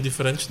eh. Anong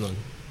difference nun?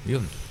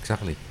 Yun,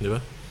 exactly. Di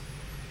ba?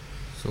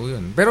 So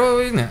yun.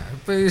 Pero yun nga,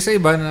 sa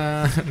iba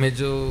na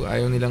medyo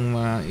ayaw nilang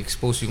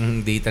ma-expose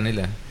yung data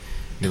nila.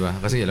 Di ba?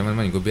 Kasi alam mo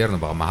naman yung gobyerno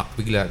baka ma-hack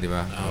bigla, di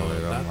ba?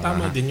 Diba?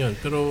 Tama din yun.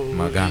 Pero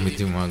magamit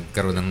yung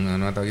magkaroon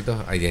ng tawag ito,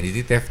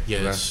 identity theft.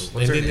 Yes.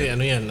 Diba? So, hindi,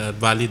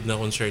 valid na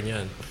concern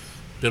yan.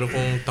 Pero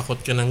kung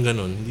takot ka ng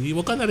ganun,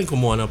 huwag ka na rin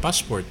kumuha ng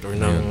passport or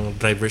ng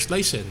driver's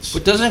license.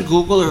 But doesn't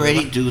Google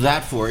already do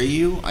that for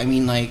you? I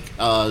mean, like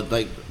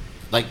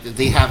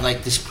they have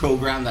this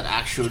program that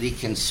actually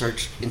can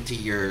search into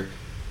your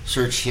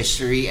search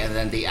history and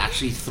then they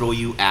actually throw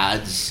you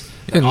ads.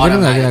 Yun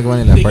nga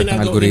ginagawa nila. Part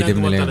ng algorithm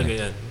nila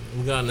yan.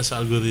 Mga nasa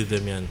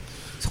algorithm yan.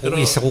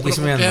 Sa cookies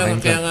mo yan.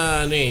 Kaya nga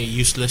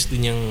useless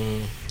din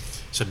yung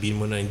sabihin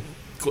mo na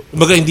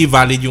hindi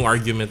valid yung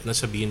argument na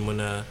sabihin mo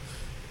na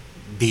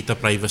data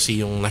privacy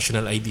yung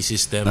national ID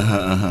system.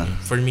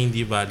 For me,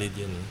 hindi valid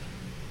yun.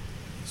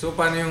 So,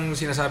 paano yung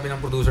sinasabi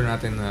ng producer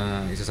natin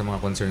na isa sa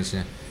mga concerns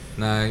niya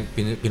na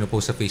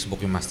pinupost sa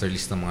Facebook yung master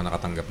list ng mga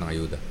nakatanggap ng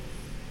ayuda?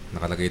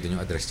 nakalagay doon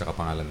yung address tsaka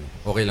pangalan mo.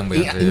 Okay lang ba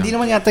yun? Hindi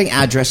naman yata yung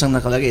address ang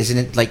nakalagay. Isn't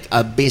it like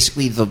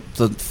basically the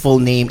full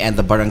name and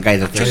the barangay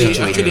that they're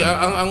situated? Actually,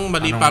 ang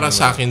mali para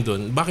sa akin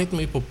doon, bakit mo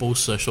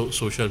ipopost sa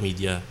social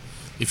media?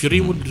 If you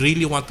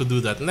really want to do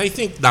that, and I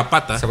think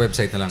dapat sa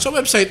website na lang. Sa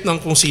website ng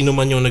kung sino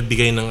man yung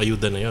nagbigay ng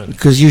ayuda na yun.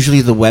 Because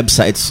usually the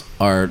websites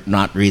are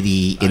not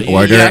really in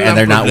order and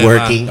they're not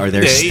working or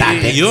they're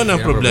static. Yun ang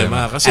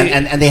problema. Kasi,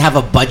 and they have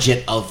a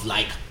budget of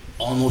like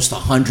almost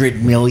 100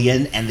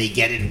 million and they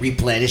get it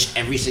replenished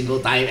every single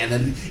time, and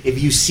then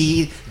if you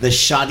see the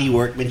shoddy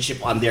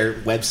workmanship on their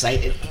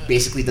website, it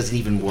basically doesn't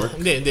even work.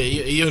 Hindi,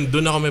 yun,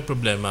 doon ako may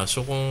problema.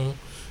 So kung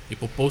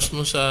ipopost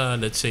mo sa,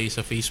 let's say,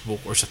 sa Facebook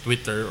or sa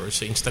Twitter or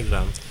sa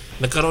Instagram,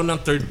 nagkaroon ng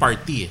third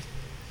party eh.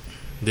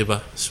 'Di ba?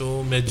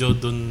 So medyo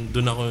doon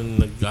ako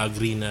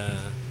nag-agree na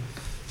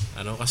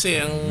kasi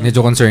ang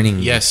medyo concerning.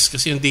 Yes,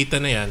 kasi yung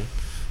data na yan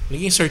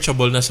naging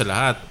searchable na sa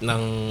lahat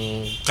ng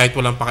kahit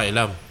walang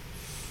pakialam.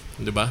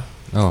 'Di ba?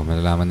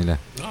 Malalaman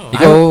nila.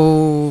 Ikaw,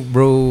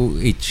 bro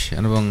H,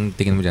 ano bang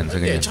tingin mo dyan sa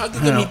ganyan?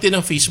 Tsaka gagamitin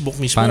ng Facebook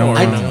mismo or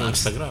ng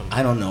Instagram. I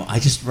don't know. I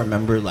just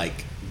remember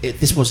like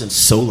this wasn't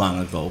so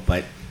long ago,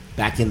 but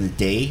back in the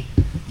day,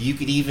 you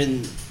could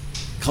even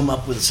come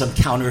up with some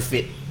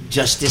counterfeit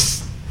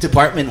Justice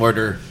Department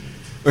order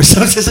or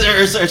some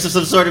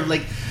sort of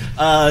like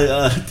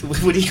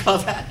what do you call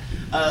that?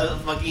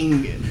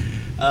 Fucking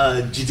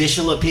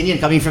judicial opinion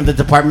coming from the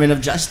Department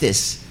of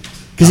Justice.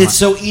 Because it's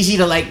so easy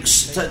to like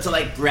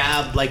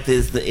grab like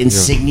the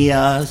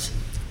insignias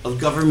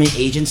of government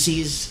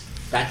agencies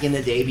back in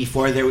the day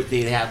before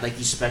they had like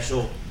these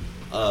special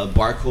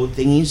barcode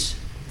thingies.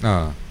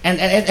 And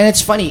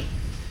it's funny.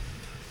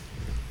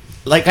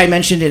 Like I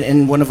mentioned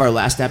in one of our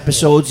last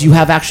episodes, you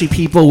have actually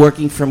people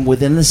working from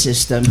within the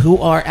system who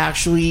are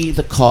actually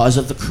the cause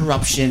of the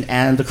corruption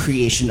and the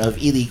creation of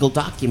illegal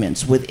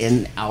documents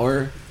within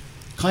our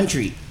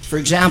country.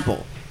 For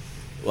example,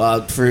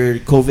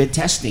 for COVID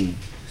testing.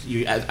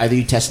 Either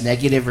you test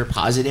negative or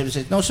positive.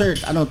 Say, no sir,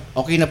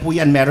 okay na po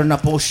yan. Meron na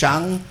po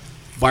siyang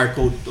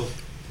barcode to.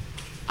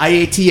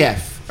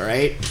 IATF,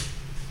 alright?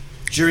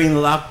 During the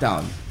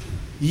lockdown,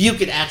 you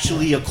could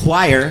actually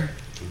acquire,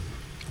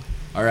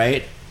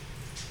 alright?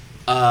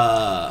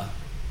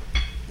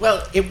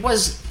 Well, it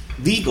was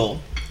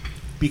legal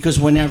because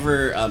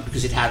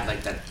because it had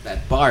like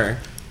that bar,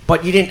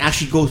 but you didn't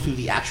actually go through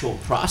the actual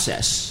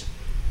process.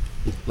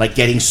 Like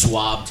getting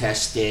swab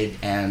tested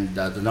and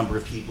the number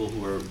of people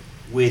who are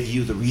with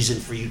you, the reason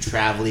for you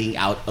traveling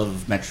out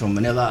of Metro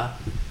Manila,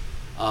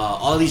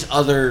 all these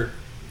other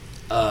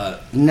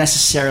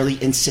necessarily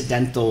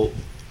incidental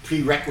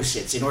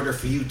prerequisites in order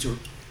for you to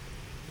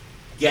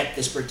get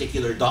this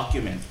particular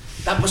document.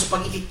 Tapos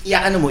pag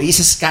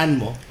isa-scan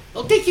mo,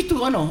 it'll take you to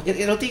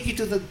it'll take you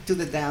to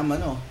the damn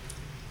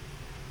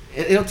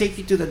it'll take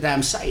you to the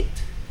damn site.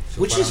 So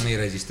which is may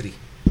registry.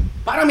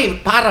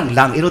 Parang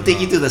lang. It'll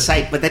take you to the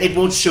site, but then it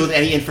won't show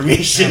any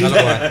information.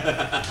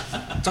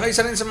 Tsaka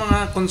isa rin sa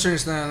mga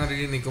concerns na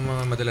narinig ko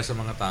madalas sa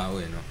mga tao,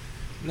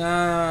 na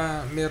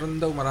meron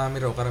daw,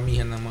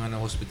 karamihan ng mga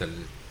na-hospital,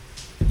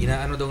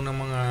 inaano daw ng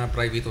mga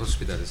private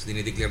hospitals,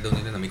 dinideclare daw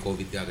nila na may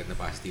COVID agad na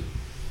positive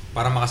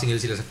para makasingil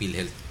sila sa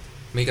PhilHealth.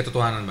 May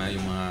katotohanan ba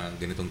yung mga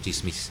ganitong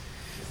chismis?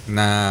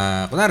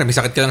 Na, kunwari, may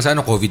sakit ka lang sa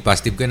COVID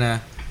positive ka na,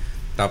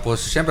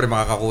 tapos, syempre,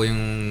 makakakuha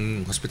yung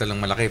hospital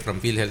ng malaki from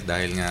PhilHealth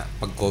dahil nga,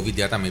 pag COVID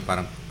yata, may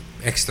parang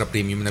extra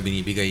premium na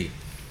binibigay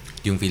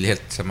yung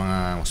PhilHealth sa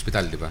mga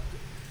hospital, di ba?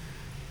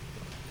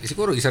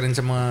 Siguro, isa rin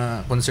sa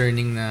mga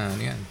concerning na,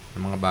 na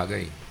mga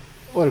bagay.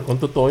 Well, kung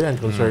totoo yan,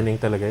 concerning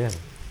talaga yan.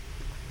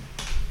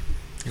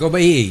 Ikaw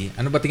ba, EA?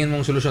 Ano ba tingin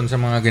mong solusyon sa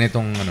mga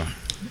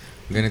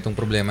ganitong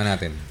problema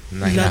natin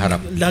na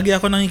hinaharap? Lagi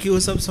ako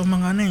nakikiusap sa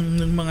mga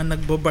yung mga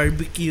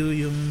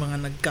nagbo-barbecue, yung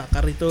mga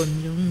nagkakariton,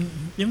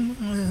 yung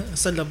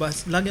sa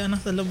labas. Lagi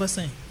anak sa labas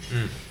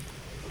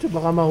So,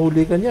 baka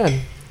mahuli ka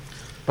niyan.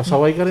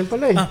 Pasaway ka rin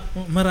pala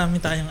marami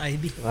tayong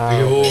ID.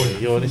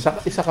 Yun.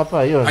 Isa ka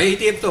pa, yun.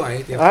 IATF to,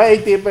 IATF.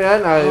 IATF pa yan?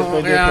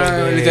 Kaya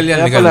legal yan,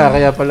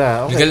 Kaya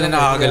pala. Okay, legal na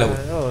nakakagalaw.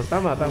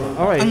 Tama.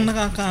 Okay. Ang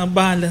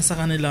nakakabahala sa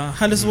kanila,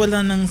 halos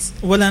wala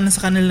na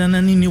sa kanila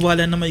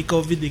naniniwala na may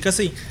COVID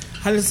kasi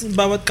halos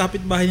bawat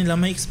kapitbahay nila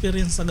may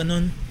experience sa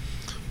ganun.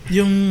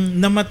 Yung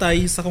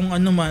namatay sa kung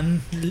ano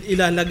man,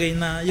 ilalagay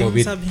na, yung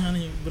COVID. Sabi nga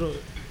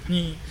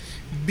ni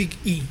Big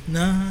E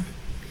na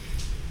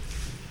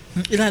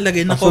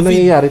ilalagay na COVID. So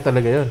nangyayari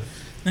talaga yun?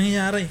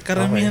 Nangyayari.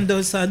 Karamihan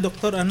daw sa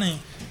doktor,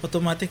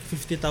 automatic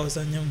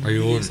 50,000 yung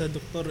bigay sa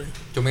doktor.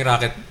 So may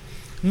racket.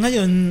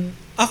 Ngayon,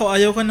 ako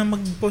ayaw ka na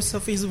mag-post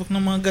sa Facebook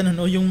ng mga ganun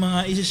o yung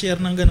mga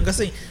i-share ng ganun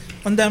kasi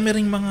ang dami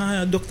ring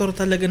mga doktor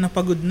talaga na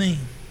pagod na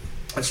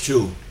That's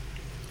true.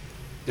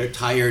 They're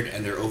tired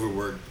and they're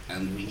overworked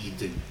and we need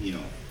to,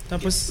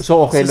 Tapos,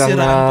 so okay lang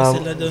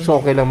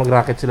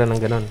mag-racket sila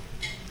ng ganun.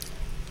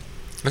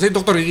 Kasi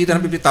doktor,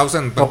 kikita ng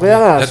 50,000. Okay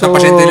nga. So,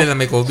 pasyente nila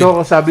may COVID.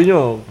 So, sabi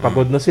nyo,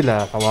 pagod na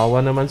sila, kawawa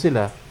naman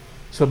sila.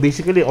 So,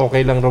 basically,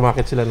 okay lang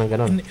rumakit sila ng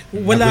ganon.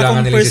 Wala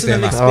akong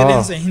personal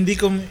experience Hindi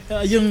ko,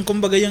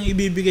 kumbaga yung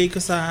ibibigay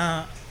ko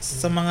sa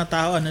mga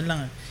tao,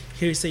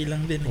 hearsay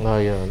lang din eh.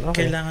 Yun.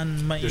 Okay.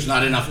 Kailangan There's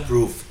not enough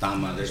proof.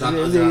 Tama. There's not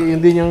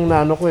Hindi yung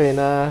naano ko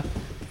na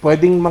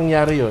pwedeng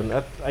mangyari yun.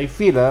 At I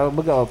feel,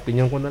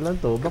 opinion ko na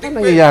lang to. Baka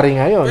nangyayari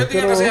ngayon.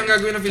 Pwede kasi ang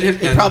gagawin ng PhilHealth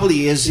yan. It probably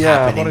is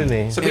happening. Rin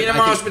eh. Sabihin ng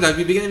mga hospital,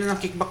 bibigyan nila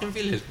ng kickback yung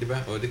PhilHealth, di ba?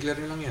 O, declare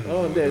nyo lang yan.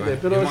 Hindi.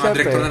 Pero yung mga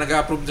director na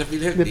nag-approve sa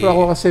PhilHealth. Hindi, pero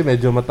ako kasi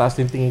medyo mataas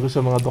din tingin ko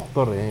sa mga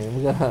doktor eh.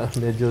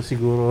 Medyo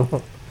siguro.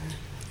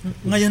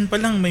 Ngayon pa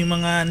lang may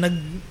mga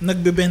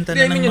nagbebenta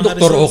na ng yung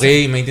mga doktor, results.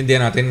 okay,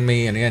 maintindihan natin,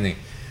 may ano yan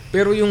eh.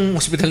 Pero yung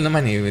hospital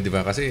naman di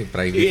ba? Kasi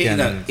private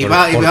yan.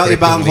 Iba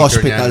ang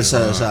hospital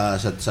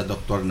sa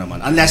doktor naman.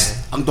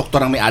 Unless ang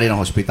doktor ang may-ari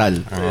ng hospital.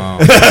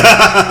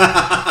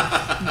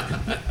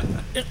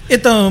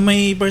 Ito,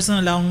 may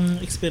personal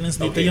akong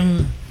experience dito. Okay.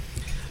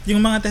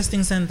 Yung mga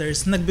testing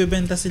centers,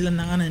 nagbebenta sila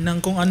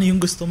ng kung ano yung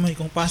gusto mo,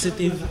 kung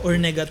positive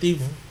or negative.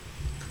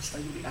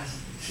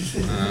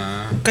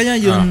 Kaya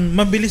yun,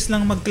 mabilis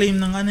lang mag-claim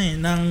ng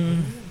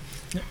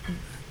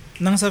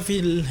sa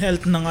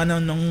PhilHealth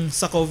nung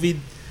sa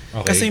COVID.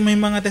 Okay. Kasi may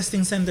mga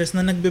testing centers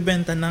na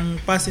nagbebenta ng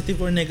positive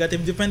or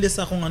negative. Depende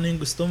sa kung ano yung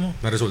gusto mo.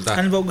 Na resulta.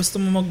 Ano ba gusto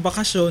mo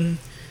magbakasyon,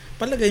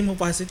 palagay mo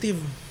positive.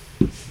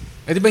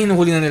 Di ba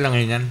hinuhuli na nila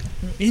ngayon yan?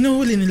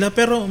 Hinuhuli nila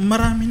pero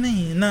marami na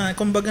na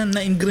kumbaga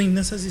na-ingrained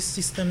na sa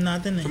system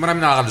natin eh. So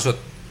maraming nakakalusot?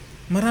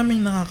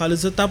 Maraming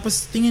nakakalusot.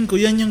 Tapos tingin ko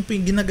yan yung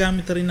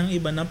ginagamit rin ng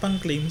iba na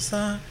pang-claim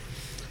sa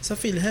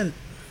PhilHealth.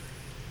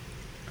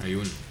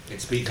 Ayun.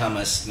 It's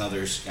become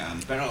another scam.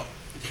 Pero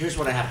here's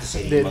what I have to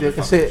say.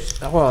 Kasi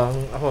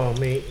ako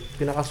may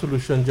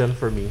pinaka-solution dyan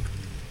for me.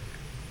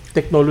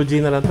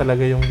 Technology na lang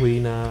talaga yung way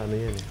na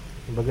yan.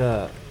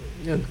 Kumbaga,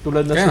 yun,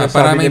 tulad na sinasabi nila.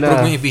 Para may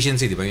improve yung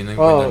efficiency, di ba? Yun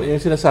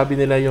yung sinasabi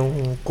nila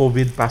yung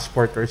COVID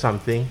passport or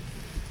something.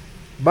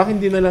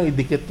 Bakit hindi na lang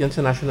idikit yan sa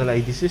national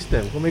ID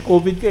system? Kung may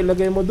COVID ka,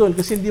 ilagay mo doon.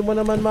 Kasi hindi mo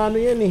naman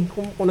maano yan eh.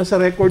 Kung nasa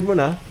record mo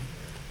na,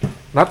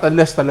 not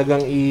unless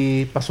talagang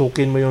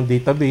ipasukin mo yung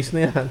database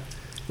na yan,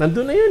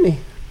 nandun na yun eh.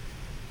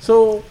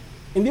 So,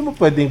 hindi mo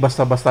pwedeng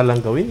basta-basta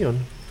lang gawin yun.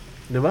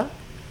 Di ba?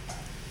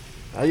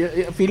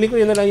 Feeling ko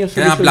yun na lang yung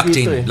solution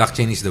dito eh.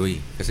 Blockchain is the way.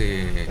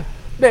 Kasi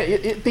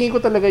tingin ko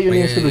talaga yun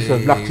yung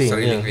solution. Blockchain.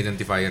 Sariling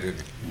identifier yun.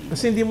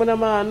 Kasi hindi mo na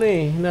maano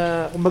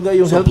na kumbaga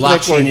yung health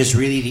record. So blockchain is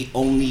really the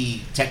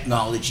only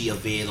technology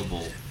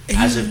available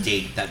as of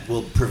date that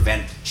will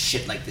prevent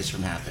shit like this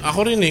from happening.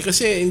 Ako rin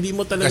kasi hindi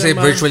mo talaga kasi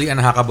virtually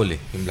unhackable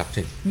yung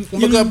blockchain.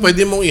 Kumbaga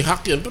pwede mong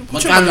i-hack yun. Pero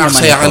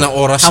magsaya ka ng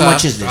oras How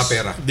much is this?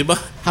 Pera. Diba?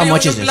 How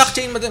much is this?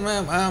 Blockchain,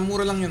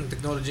 mura lang yun.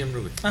 Technology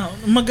improve.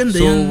 Maganda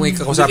so, yan. So, may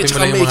kakusapin mo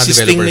na yung mga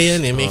developers. Na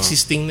yan, may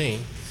existing na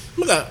eh.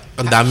 Kumbaga,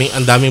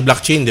 ang daming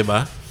blockchain, di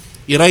ba?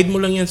 I-ride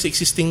mo lang yan sa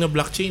existing na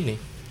blockchain eh.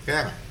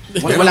 Kaya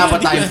wala pa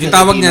tayong yung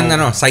tawag niyan,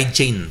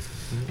 sidechain.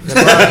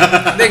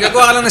 Hindi,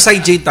 gagawa ka lang ng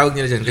sidechain tawag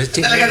nila dyan.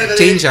 Kasi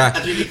chain siya.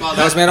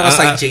 Tapos meron ka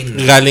sidechain.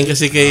 Galing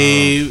kasi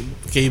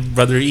kay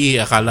Brother E,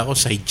 akala ko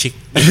side chick.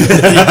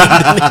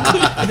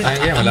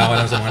 Wala ko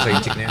lang sa mga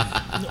side chick na yan.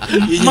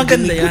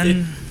 Maganda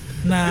yan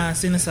na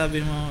sinasabi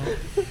mo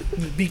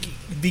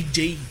Big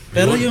J.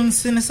 Pero yung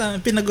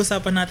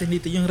pinag-usapan natin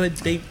dito, yung red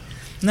tape,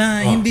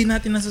 na hindi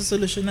natin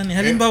nasosolusyonan eh.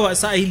 Halimbawa,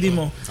 sa ID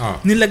mo,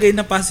 nilagay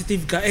na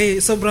positive ka,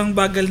 sobrang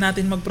bagal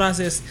natin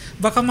mag-process.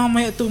 Baka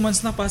mamaya 2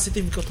 months na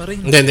positive ka pa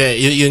rin. Hindi.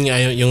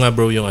 Yung nga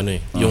bro, yung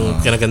yung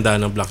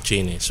kinagandaan ng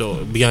blockchain eh.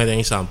 So, bigyan natin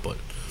ng example.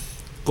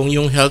 Kung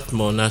yung health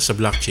mo nasa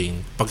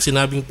blockchain, pag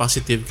sinabing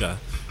positive ka,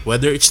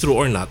 whether it's true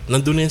or not,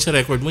 nandun na yun sa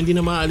record mo, hindi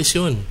na maaalis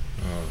yun.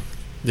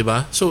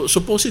 Diba? So,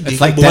 supposedly, it's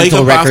like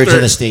dental records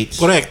in the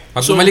States. Correct.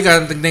 Pag bumalik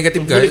ka,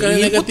 negative ka,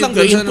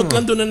 input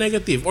lang doon na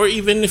negative. Or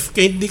even if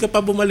hindi ka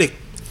pa bumalik,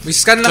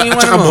 scan lang yung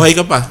at saka buhay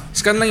ka pa.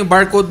 Scan lang yung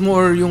barcode mo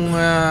or yung,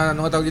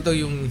 ano tawag dito,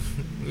 yung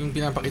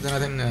pinapakita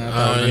natin,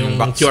 yung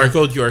QR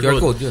code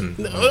yun.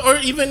 Or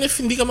even if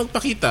hindi ka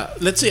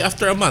magpakita, let's say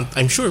after a month,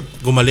 I'm sure,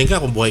 gumaling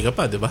ka kung buhay ka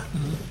pa, diba?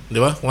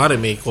 Diba? Kung nga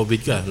may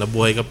COVID ka,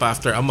 nabuhay ka pa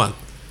after a month.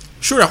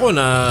 Sure ako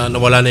na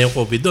nawala na yung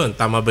COVID doon.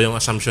 Tama ba yung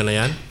assumption na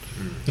yan?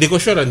 Hindi ko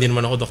sure, hindi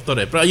naman ako doktor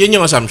eh. Pero yun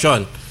yung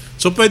assumption.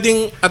 So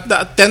pwedeng at the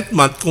 10th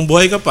month, kung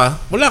buhay ka pa,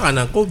 wala ka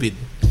ng COVID.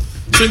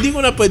 So hindi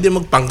mo na pwede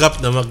magpanggap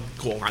na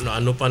kung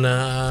ano-ano pa na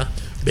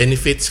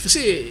benefits.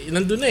 Kasi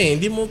nandun na eh.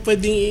 Hindi mo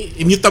pwedeng,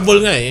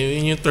 immutable nga eh.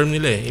 Yun yung term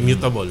nila eh,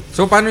 immutable.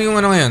 So paano yung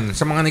ngayon,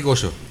 sa mga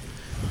negosyo?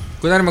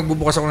 Kunwari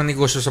magbubukas ako ng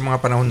negosyo sa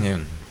mga panahon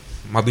ngayon,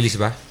 mabilis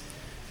ba?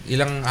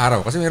 Ilang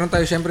araw? Kasi meron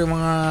tayo syempre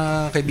mga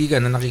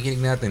kaibigan na nakikinig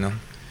natin, no?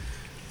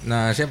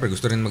 Na siyempre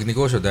gusto rin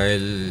magnegosyo dahil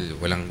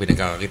walang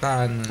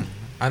pinagkakakitaan.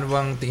 Ano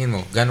bang tingin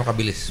mo? Gaano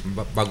kabilis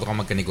bago ka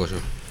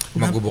magkanegosyo?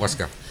 Magbubukas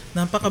ka?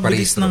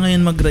 Napakabilis na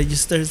ngayon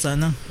mag-register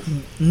sana.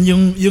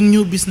 Yung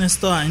new business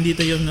to hindi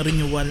to yung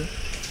renewal.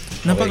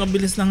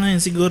 Napakabilis na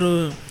ngayon.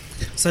 Siguro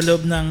sa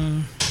loob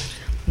ng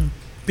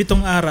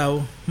 7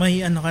 araw, may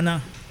ka na,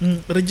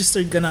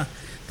 registered ka na.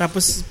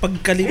 Tapos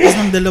pagkalipas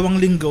ng 2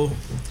 linggo,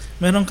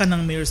 meron ka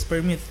ng mayor's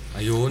permit.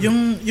 Ayun.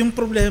 Yung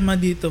problema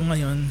dito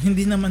ngayon,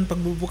 hindi naman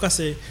pagbubukas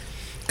eh.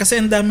 Kasi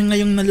ang dami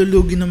ngayong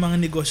nalulugi ng mga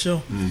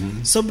negosyo.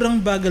 Mm-hmm. Sobrang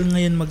bagal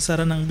ngayon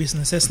magsara ng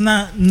businesses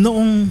na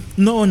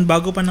noon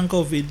bago pa ng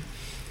COVID,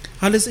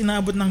 halos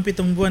inaabot ng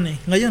 7 buwan eh.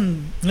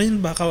 Ngayon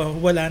baka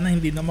wala na,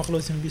 hindi na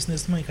maklose yung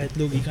business mo eh, kahit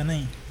lugi ka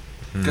na eh.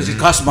 Kasi it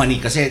costs money.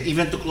 Kasi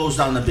even to close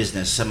down the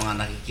business, sa mga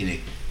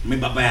nakikinig,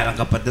 may babayaran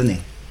ka pa dun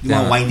eh. Yung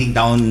mga winding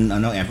down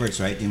efforts,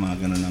 right? Yung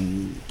mga ganun ang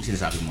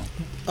sinasabi mo.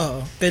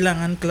 Oo.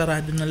 Kailangan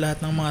klarado na lahat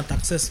ng mga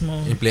taxes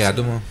mo.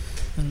 Empleyado mo.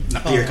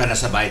 Na-clear ka na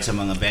sa bayad sa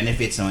mga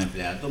benefits ng mga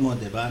empleyado mo,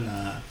 di ba?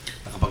 Na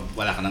kapag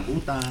wala ka ng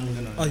utang,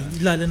 gano'n.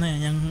 Lalo na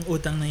yan, yung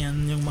utang na yan,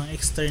 yung mga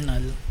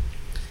external,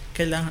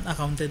 kailangan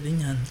accounted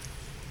din yan.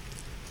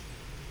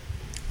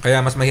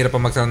 Kaya mas mahirap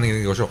pa magsara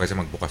ng negosyo kaysa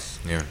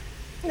magbukas ngayon.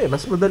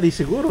 Mas madali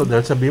siguro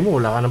dahil sabi mo,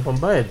 wala ka ng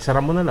pambayad,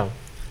 sara mo na lang.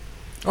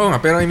 Oo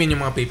nga, pero I mean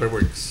yung mga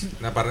paperworks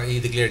na parang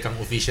i-declare kang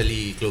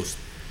officially closed.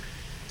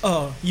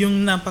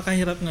 Yung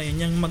napakahirap ngayon,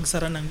 yung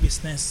magsara ng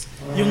business.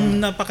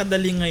 Yung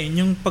napakadali ngayon,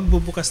 yung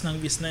pagbubukas ng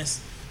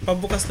business.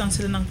 Pabukas lang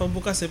sila ng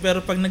pabukas eh, pero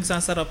pag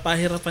nagsasara,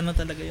 pahirapan na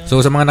talaga yun. So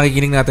sa mga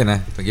nakikinig natin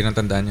ang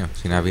tandaan nyo,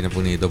 sinabi na po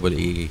ni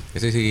AA.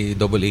 Kasi si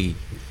AA,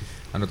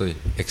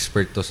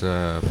 expert to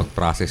sa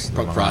pag-process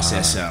ng mga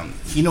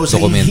he knows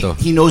dokumento.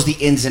 He knows the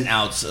ins and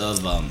outs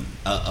of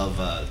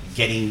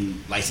getting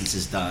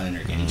licenses done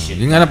or getting shit.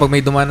 Yun nga lang, pag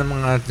may dumaan ng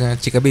mga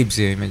chika babes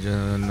medyo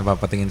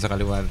napapatingin sa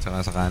kaliwa at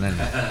sa kanan.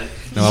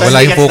 Nawawala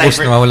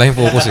yung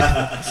focus eh.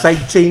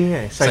 Side chain nga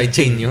eh.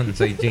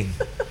 Side chain.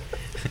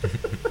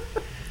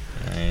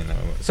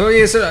 So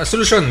yes,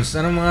 solutions.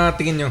 Anong mga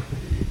tingin nyo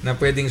na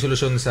pwedeng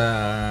solusyon sa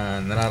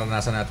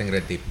nararanasan nating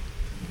red tape?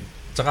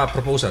 Tsaka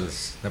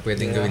proposals na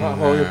pwedeng gawin.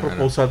 Yung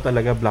proposal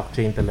talaga,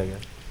 blockchain talaga.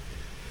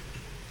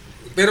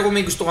 Pero kung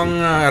may gusto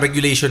kang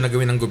regulation na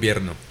gawin ng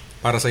gobyerno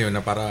para sa'yo na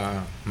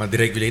para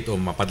ma-deregulate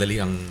o mapadali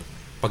ang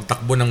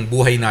pagtakbo ng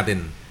buhay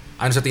natin,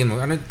 ano sa tingin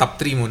mo? Ano yung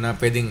top 3 mo na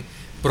pwedeng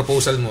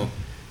proposal mo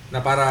na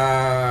para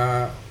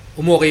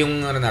umokay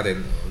yung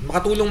natin?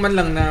 Makatulong man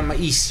lang na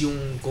ma-ease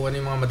yung kung ano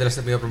yung mga madalas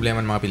na problema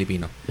ng mga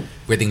Pilipino.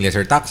 Pwedeng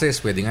lesser taxes,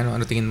 pwedeng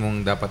ano tingin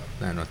mong dapat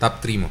top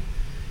 3 mo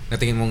na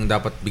tingin mong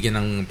dapat bigyan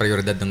ng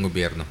prioridad ng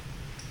gobyerno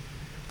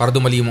para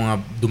dumali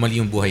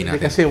yung buhay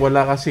natin. Kasi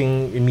wala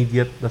kasing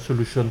immediate na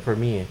solution for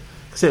me eh.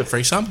 Kasi for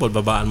example,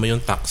 babaan mo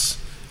yung tax.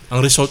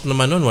 Ang result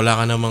naman nun, wala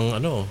ka namang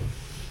ano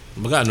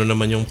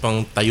naman yung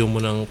pang-tayo mo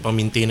ng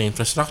pang-maintain na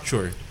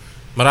infrastructure.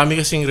 Marami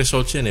kasing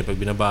results yan pag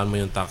binabaan mo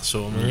yung tax.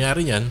 So,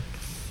 mangyari yan,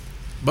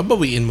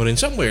 babawiin mo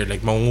rin somewhere. Like,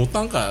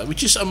 mangungutang ka,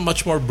 which is a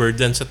much more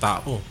burden sa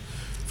tao.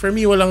 For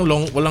me, walang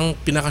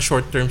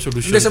pinaka-short-term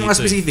solution. Hindi sa mga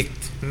specific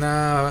na,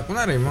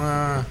 kunwari,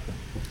 mga...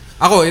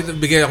 Ako,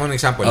 bigay ako ng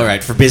example.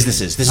 Alright, for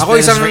businesses. This is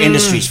for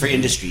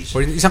industries. For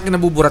isang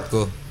kinabuburat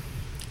ko,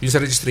 yung sa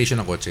registration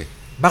ng kotse.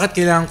 Bakit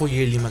kailangan ko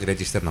yearly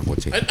mag-register ng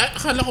kotse?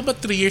 Akala ko ba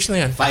 3 years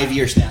na yan? 5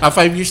 years na.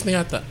 5 years na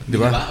yata. Di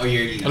ba? O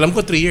yearly na? Alam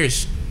ko 3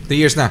 years. 3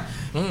 years na.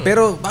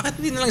 Pero bakit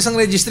hindi na lang isang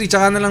registry?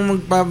 Tsaka na lang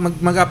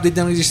mag-update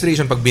ng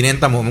registration. Pag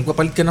binenta mo,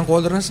 magpapalit ka ng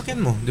color ng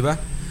sakyan mo. Di ba?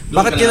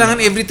 Bakit kailangan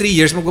every 3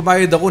 years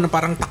magbabayad ako na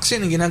parang tax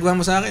yun? Ginagawa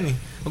mo sa akin eh.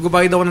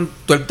 Magbabayad ako ng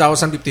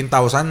 12,000,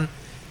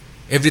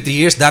 15,000 every 3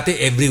 years. Dati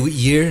every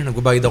year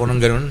nagbabayad ako ng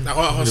ganun.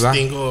 Ako diba? Sa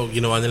tingin ko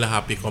ginawa nila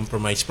happy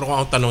compromise. Pero kung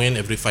ako tanongin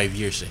every 5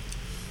 years eh.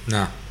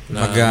 Na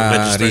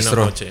mag-register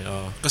ng kotse.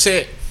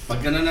 Kasi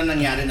pag gano'n na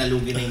nangyari,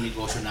 nalugi na yung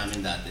negosyo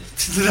namin dati.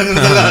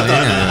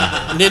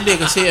 Hindi,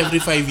 kasi every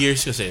 5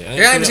 years kasi.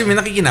 Kaya ibig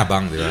sabihin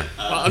nakikinabang, di ba?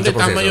 Hindi,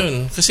 tama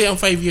yun. Kasi ang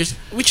 5 years,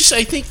 which is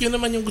I think yun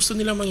naman yung gusto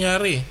nilang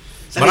mangyari.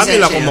 Sa marami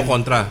lang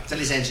kumukontra. Sa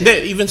lisensya?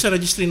 Hindi, even sa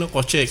registry ng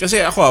kotse. Kasi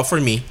ako,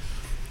 for me,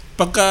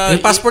 pagka...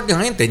 Yung passport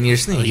nga ngayon, 10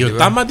 years na yun, diba?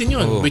 Tama din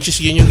yun. Which is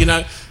yun yung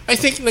I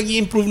think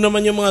nag-i-improve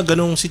naman yung mga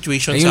ganong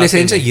situations yung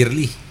lisensya,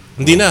 yearly.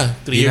 Hindi na.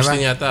 3 years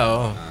na yata,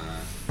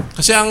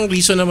 Kasi ang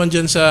reason naman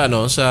dyan sa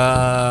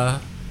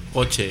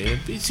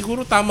kotse,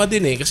 siguro tama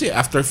din kasi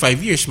after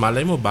 5 years,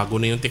 malay mo, bago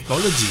na yung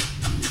technology.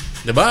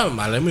 Diba?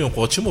 Malay mo yung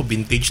kotse mo,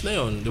 vintage na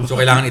yun. Diba? So,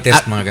 kailangan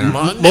i-test mga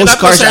ganun.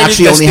 Most cars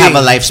actually only have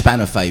a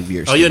lifespan of 5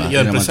 years. Oh, yun,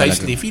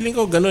 precisely. Feeling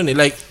ko ganun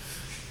Like,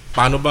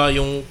 paano ba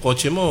yung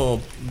kotse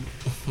mo,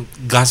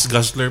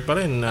 gas-guzzler pa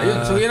rin.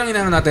 Ayun, so, yun ang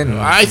inaano natin.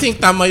 I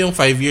think tama yung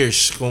 5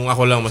 years kung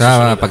ako lang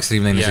masusunod. Sa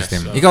pag-streamline ng system.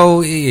 So.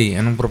 Ikaw,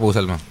 anong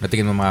proposal mo?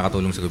 Natingin mo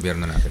makakatulong sa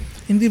gobyerno natin?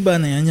 Hindi ba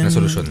na yan? Na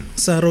solusyon?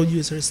 Sa road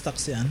users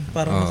tax yan.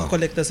 Para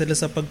makakolekta sila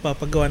sa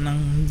pagpapagawa ng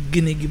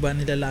ginigiba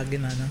nila lagi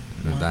na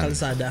mga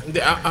kalsada. Hindi,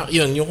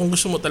 yun. Yung kung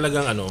gusto mo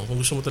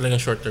talagang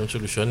short-term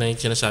solution na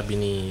yung sinasabi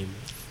ni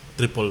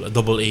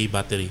AA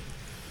battery.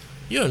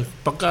 Yun,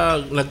 pagka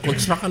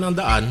nag-construct ka ng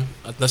daan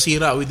at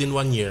nasira within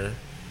 1 year,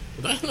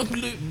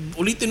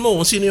 ulitin mo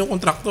kung sino yung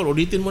contractor,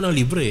 ulitin mo ng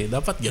libre.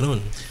 Dapat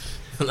ganun.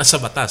 Nasa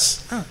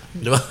batas.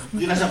 Di ba?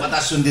 Hindi nasa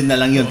batas, sundin na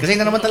lang yun. Kasi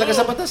na naman talaga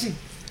sa batas eh.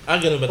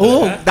 Ganun ba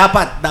talaga?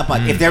 Dapat.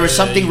 If there was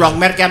something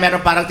wrong, meron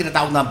parang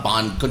tinatawag na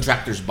bond,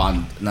 contractor's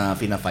bond na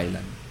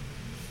pina-filean.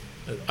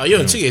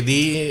 Ayun, sige,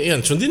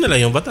 sundin na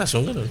lang yung batas,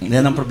 yung ganun.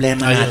 Yan ang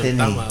problema natin.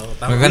 Tama.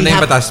 Maganda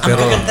yung batas,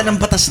 pero... Ang maganda ng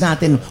batas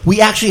natin.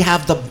 We actually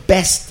have the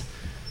best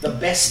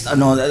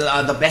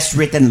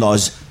written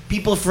laws.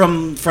 People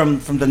from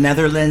the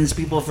Netherlands,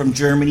 people from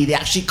Germany, they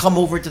actually come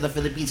over to the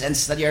Philippines and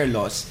study our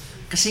laws.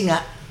 Kasi nga,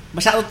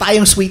 masyado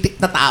tayong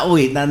sweetik na tao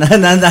na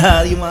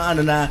yung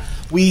mga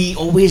we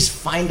always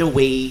find a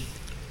way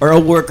or a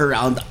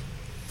workaround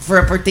for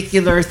a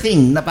particular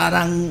thing na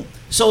parang,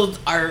 so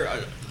our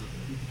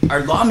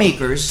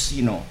lawmakers,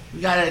 you know,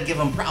 we gotta give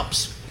them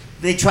props.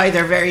 They try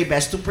their very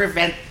best to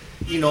prevent,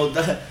 you know,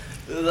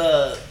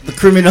 the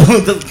criminal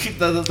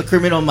the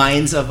criminal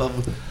minds of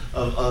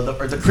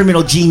the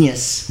criminal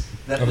genius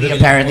that we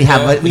apparently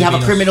have. We have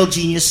a criminal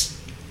genius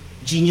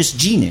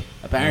gene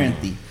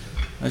apparently.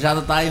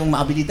 Masyado tayong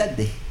maabilidad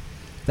eh.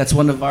 That's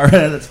one of our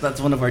that's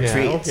one of our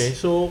traits. Okay.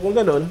 So kung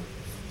ganun,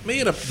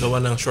 mahirap gawa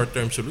ng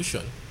short-term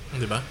solution,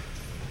 di ba?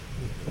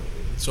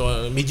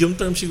 So medium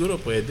term siguro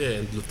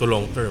pwede, to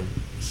long term.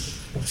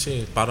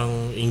 Kasi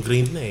parang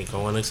ingrained na eh.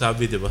 Kung nga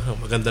nagsabi, di ba?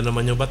 Maganda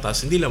naman yung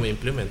batas, hindi lang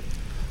ma-implement.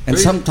 And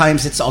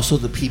sometimes it's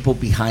also the people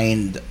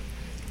behind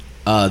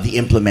the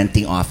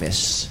implementing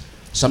office.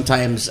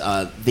 Sometimes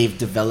they've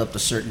developed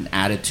a certain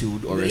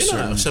attitude or a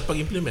certain... sa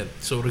pag-implement.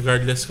 So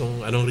regardless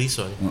kung anong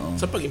reason,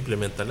 sa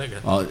pag-implement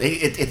talaga.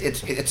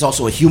 It's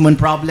also a human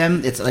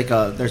problem. It's like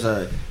there's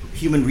a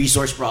human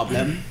resource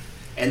problem.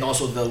 And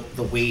also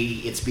the way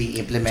it's being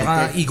implemented.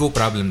 Saka ego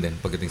problem din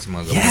pagdating sa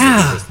mga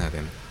government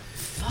natin.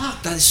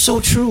 Fuck, that is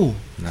so true.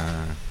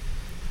 Na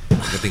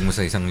pagdating mo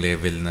sa isang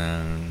level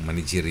ng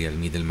managerial,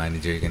 middle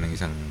manager ka ng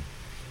isang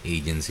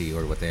agency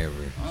or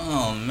whatever.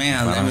 Oh,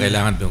 man. Parang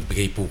kailangan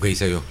bigay-pugay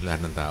sa'yo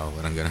lahat ng tao.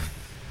 Parang gano'n.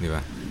 Di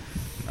ba?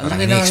 Ang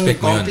laki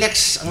ng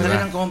complex. Ang laki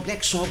ng complex.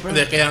 Sobrang.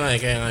 Hindi, kaya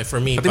nga. For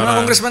me, pati mga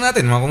congressman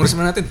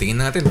natin, tingin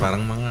natin,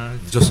 parang mga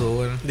Diyos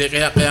o... Hindi,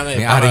 kaya nga.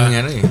 May aring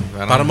nga eh.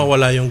 Para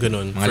mawala yung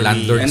ganun. Mga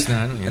landlords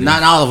na ano.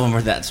 Not all of them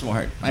are that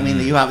smart. I mean,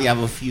 you have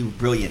a few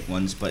brilliant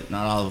ones, but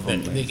not all of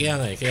them. Hindi, kaya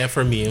nga. Kaya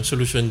for me, yung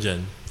solution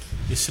dyan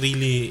is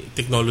really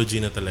technology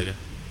na talaga.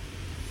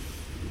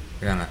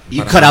 Kaya nga.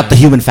 You cut out the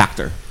human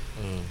factor.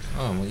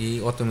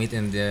 I-automate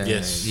and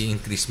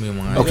i-increase mo yung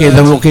mga...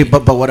 Okay,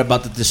 but what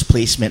about the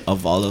displacement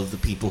of all of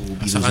the people who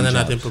will be losing jobs? Saka na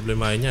natin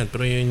problemahin yan.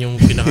 Pero yun yung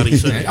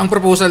pinaka-reason. Ang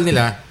proposal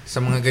nila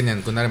sa mga ganyan,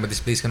 kunwari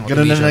ma-displace ka ng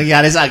automation. Ganun na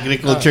nangyari sa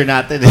agriculture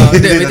natin.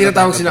 May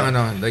tinatawag silang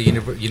the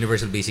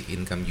Universal Basic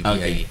Income,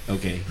 UBI.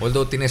 Okay.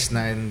 Although tinest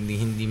na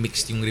hindi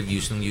mixed yung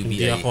reviews ng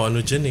UBI. Hindi ako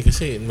dyan eh.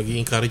 Kasi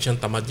mag-i-encourage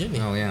yung tamad yan eh.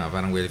 Kaya nga,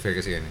 parang welfare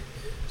kasi yan eh.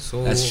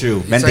 So, that's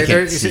true.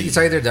 It's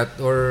either that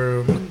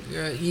or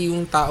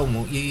yung tao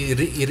mo,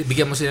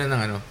 bigyan mo sila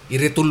ng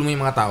i-retool mo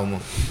yung mga tao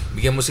mo.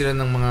 Bigyan mo sila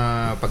ng mga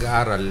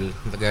pag-aaral,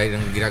 gaya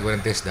ng ginagawa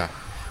ng TESDA,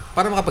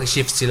 para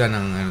makapag-shift sila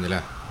ng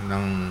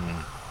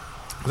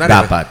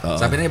dapat.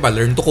 Sabi na iba,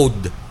 learn to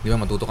code. Di ba?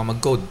 Matuto ka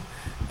mag-code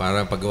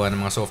para paggawa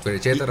ng mga software,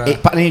 etc.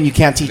 Paano yun? You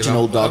can't teach an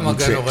old dog new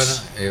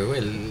tricks.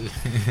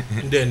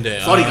 Hindi.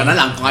 Sorry ka na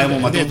lang kung ayaw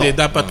mo matuto. Hindi,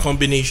 dapat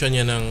combination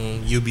yan ng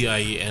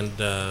UBI and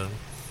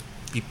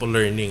people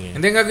learning. And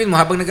then gagawin mo,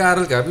 habang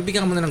nag-aaral ka,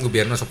 bibigyan ka muna ng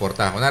gobyerno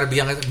suporta. Kunwari,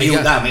 may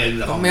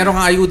ayuda. Kung meron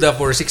kang ayuda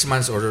for 6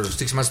 months or 6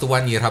 months to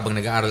 1 year habang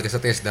nag-aaral ka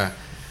sa TESDA,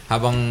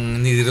 habang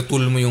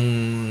nire-retool mo yung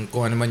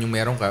kung ano man yung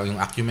meron ka,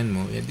 yung acumen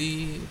mo,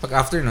 edi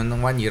pag after nun,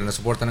 ng 1 year na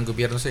suporta ng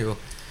gobyerno sa'yo,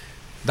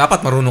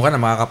 dapat marunong ka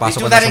na makakapasok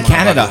ka na sa mga They do that in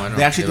Canada.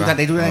 They actually do that.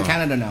 They do that in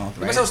Canada now.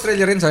 Diba sa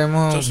Australia rin, sabi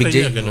mo, Big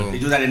J? They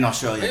do that in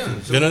Australia.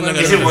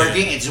 Is it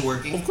working? It's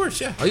working? Of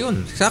course, yeah.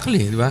 Ayun, exactly.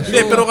 Diba?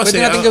 Hindi, pero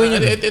kasi, natin gawin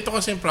yun. ito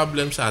kasi yung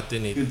problem sa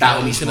atin eh. Yung tao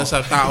mismo.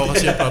 Tao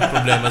kasi yung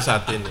problema sa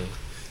atin eh.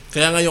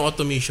 Kaya nga yung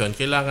automation,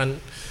 kailangan,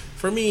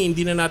 for me,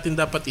 hindi na natin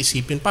dapat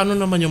isipin, paano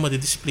naman yung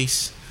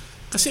madidisplace?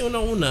 Kasi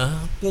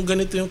unang-una, kung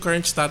ganito yung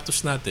current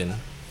status natin,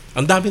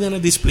 ang dami na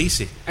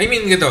na-displace eh. I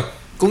mean, gito,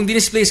 kung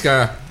dinisplace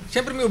ka,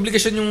 siyempre may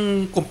obligasyon yung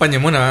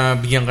kumpanya mo na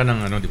bigyan ka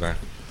ng di ba?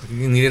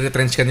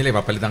 Nire-retrench ka nila,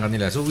 papalitan ka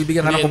nila. So,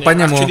 bibigyan ka ng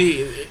kumpanya mo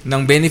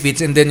ng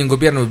benefits and then yung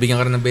gobyerno, bibigyan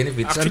ka rin ng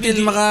benefits.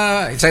 Until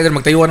it's either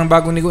magtayo ka ng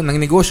bagong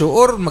negosyo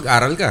or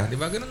mag-aral ka. Di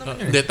ba? Ganun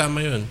naman yun. Hindi, tama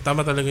yun.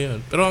 Tama talaga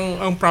yun. Pero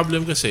ang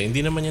problem kasi,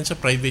 hindi naman yan sa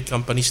private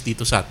companies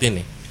dito sa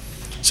atin eh.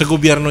 Sa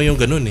gobyerno yung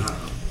ganun eh.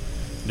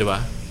 Di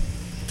ba?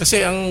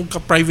 Kasi ang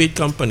private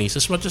companies,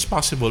 as much as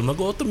possible,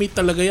 mag-automate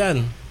talaga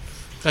yan.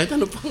 Kahit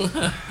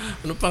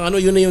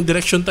yun na yung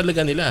direction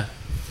talaga nila.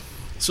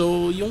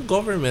 So, yung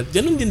government,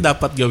 ganun din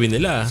dapat gawin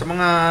nila. Sa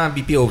mga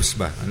BPOs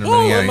ba? Ano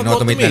nangyayari?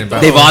 Automate na rin ba?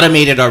 They've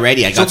automated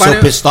already. I got so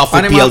pissed off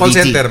with PLDT. Paano mga call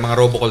center? Mga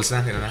robocalls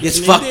na? It's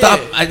fucked up.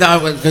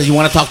 Because you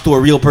want to talk to a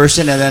real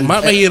person and then...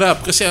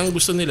 Mahirap. Kasi ang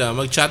gusto nila,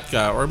 mag-chat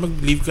ka or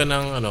mag-leave ka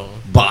ng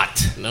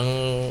bot. Ng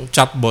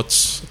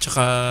chatbots.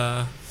 Tsaka...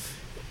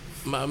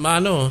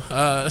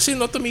 Kasi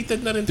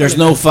automated na rin. There's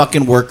no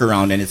fucking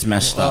workaround and it's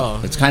messed up.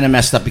 It's kind of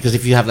messed up because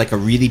if you have like a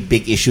really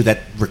big issue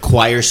that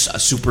requires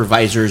a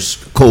supervisor's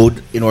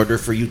code in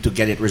order for you to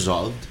get it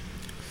resolved,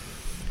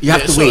 you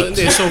have to wait.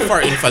 So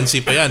far,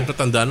 infancy pa yan.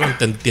 Patanda nun,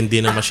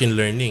 tindi ng machine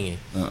learning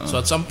eh. So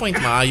at some point,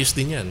 maayos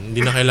din yan.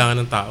 Hindi na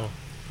kailangan ng tao.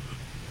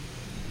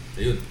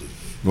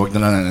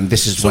 And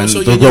this is when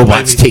the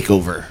robots take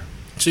over.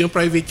 So yung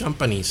private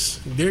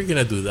companies, they're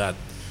gonna do that.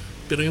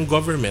 Pero yung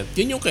government,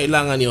 yun yung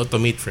kailangan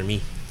i-automate for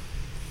me.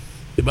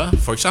 Diba?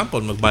 For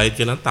example, magbayad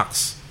ka ng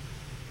tax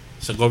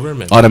sa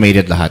government.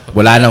 Automated lahat.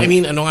 Wala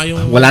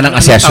nang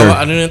assessor.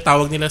 Ano yung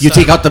tawag nila You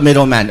take out the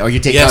middleman or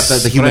you take out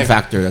the human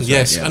factor. That's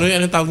yes. Right, Ano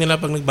yung tawag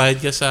nila pag nagbayad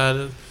ka sa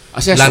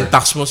assessor. land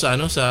tax mo sa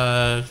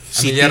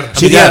city?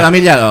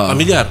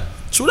 Amilyar.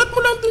 sulat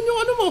mo lang dun yung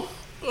ano mo.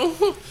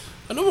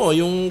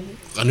 Yung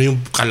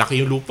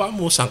kalaki yung lupa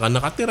mo, saan ka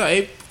nakatira.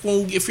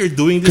 If you're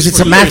doing this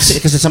for years.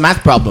 Because it's a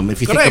math problem,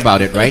 if you think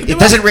about it, right? It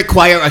doesn't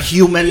require a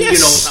human,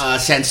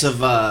 sense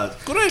of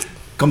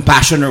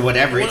compassion or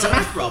whatever. It's a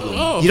math problem.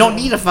 You don't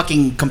need a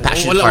fucking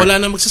compassion card. Wala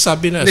na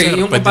magsasabi na.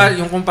 Hindi,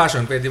 yung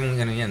compassion, pwede mong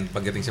yan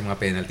pagdating sa mga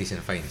penalties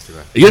and fines,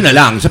 diba? Yun na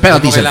lang, sa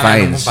penalties and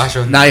fines.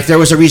 Now, if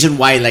there was a reason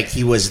why like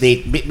he was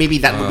late, maybe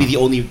that would be the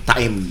only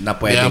time na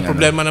pwedeng. Ang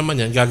problema naman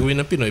yan, gagawin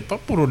ng Pinoy,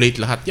 puro late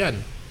lahat yan.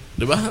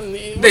 Diba?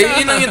 Hindi,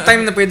 yun lang yung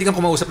time na pwede kang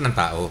kumausap ng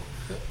tao.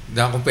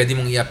 Kung pwede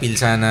mong i-appeal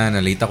sana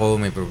na late ako,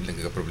 may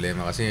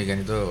problema kasi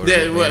ganito or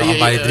may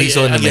valid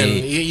reason.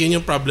 Yun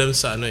yung problem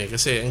sa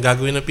kasi ang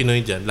gagawin ng Pinoy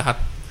dyan, lahat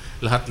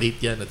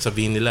late yan at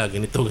sabihin nila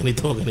ganito.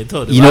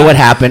 Diba? You know what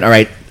happened? All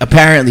right,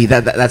 apparently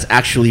that's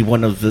actually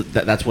one of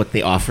that's what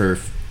they offer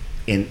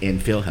in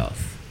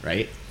PhilHealth,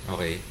 right?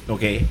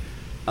 Okay.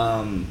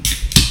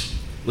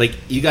 Like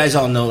you guys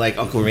all know like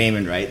Uncle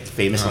Raymond, right?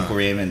 Famous Uncle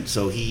Raymond.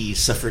 So he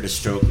suffered a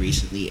stroke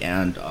recently,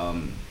 and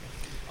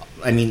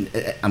I mean,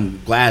 I'm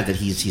glad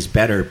that he's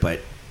better, but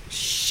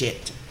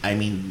shit. I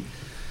mean,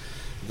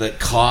 the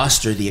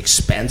cost or the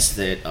expense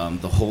that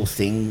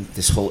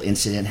this whole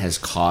incident has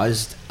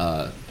caused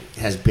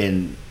has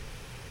been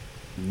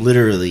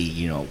literally,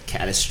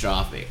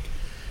 catastrophic.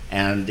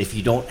 And if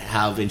you don't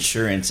have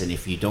insurance and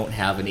if you don't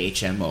have an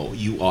HMO,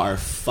 you are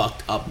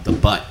fucked up the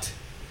butt.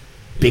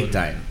 Big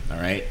time, all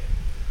right?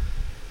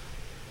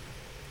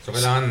 So,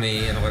 kailangan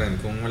may,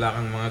 kung wala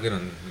kang mga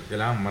ganun,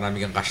 kailangan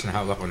marami kang cash na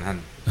hawak on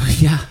hand.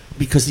 Yeah,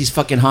 because these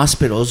fucking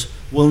hospitals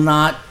will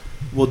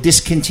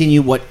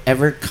discontinue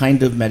whatever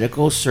kind of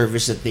medical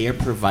service that they are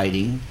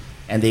providing,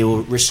 and they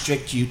will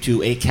restrict you to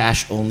a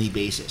cash-only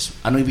basis.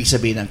 Ano ibig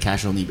sabihin ng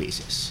cash-only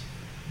basis?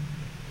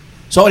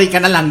 Sorry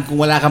ka na lang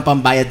kung wala kang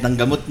pambayad ng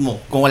gamot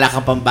mo, kung wala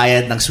kang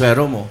pambayad ng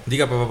swero mo.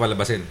 Hindi ka pa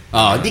papalabasin.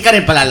 Hindi ka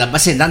rin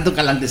palalabasin. Nandun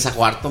ka lang din sa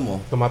kwarto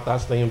mo.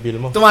 Tumataas na yung bill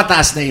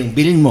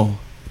mo.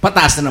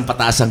 Pataas na ng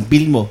pataas ang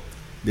bill mo.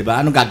 Diba?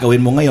 Anong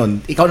gagawin mo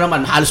ngayon? Ikaw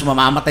naman, halos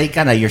mamamatay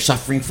ka na. You're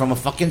suffering from a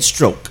fucking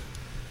stroke.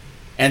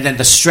 And then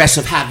the stress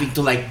of having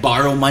to like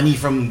borrow money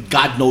from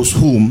God knows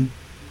whom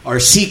or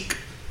seek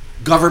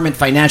government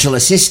financial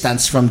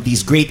assistance from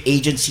these great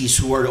agencies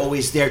who are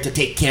always there to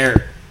take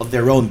care of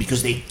their own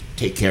because they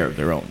take care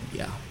of their own.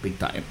 Yeah, big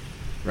time.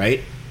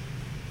 Right?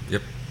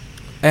 Yep.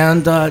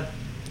 And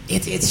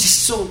it's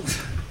just so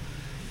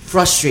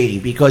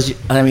frustrating because,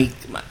 I mean,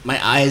 my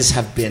eyes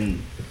have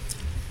been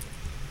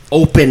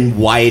open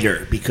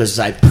wider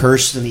because I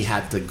personally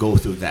had to go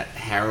through that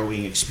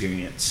harrowing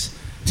experience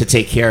to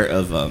take care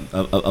of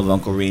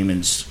Uncle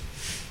Raymond's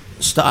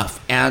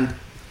stuff, and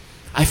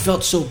I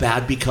felt so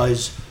bad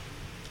because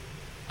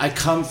I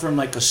come from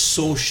like a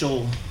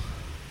social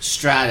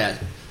strata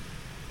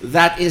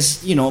that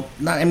is,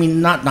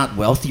 not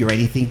wealthy or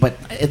anything, but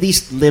at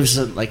least lives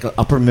like an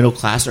upper middle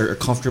class or a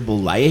comfortable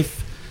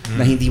life.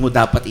 Na hindi mo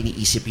dapat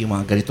iniisip yung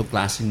mga ganitong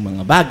klaseng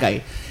mga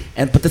bagay.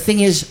 But the thing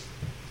is,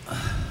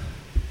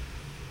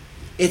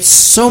 it's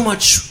so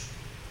much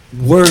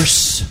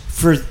worse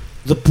for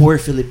the poor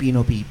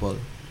Filipino people.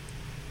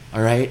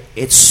 All right?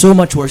 It's so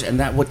much worse, and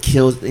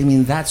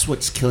that's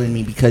what's killing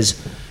me, because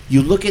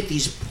you look at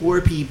these poor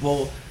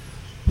people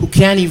who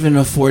can't even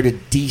afford a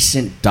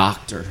decent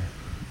doctor.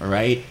 All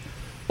right?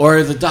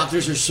 Or the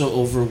doctors are so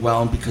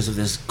overwhelmed because of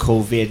this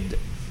COVID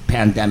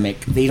pandemic.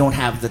 They don't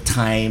have the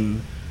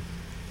time.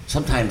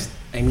 Sometimes,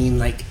 they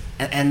don't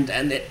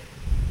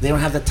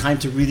have the time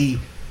to really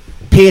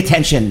pay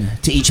attention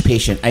to each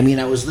patient. I mean,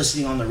 I was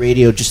listening on the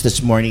radio just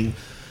this morning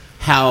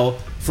how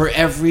for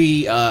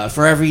every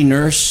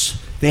nurse,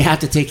 they have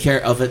to take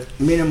care of a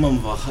minimum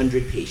of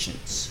 100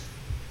 patients.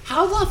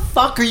 How the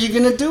fuck are you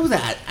going to do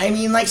that? I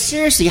mean, like,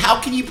 seriously,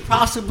 how can you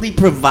possibly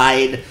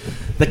provide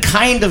the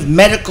kind of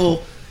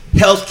medical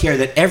health care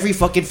that every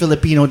fucking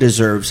Filipino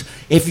deserves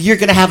if you're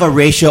going to have a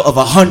ratio of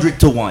 100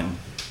 to 1?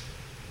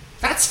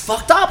 That's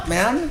fucked up,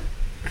 man.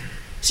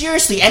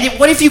 Seriously. And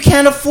what if you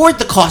can't afford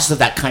the cost of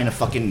that kind of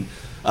fucking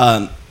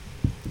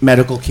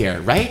medical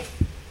care, right?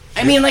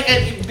 I mean, like,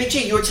 Big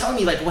J, you were telling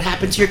me, like, what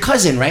happened to your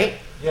cousin, right?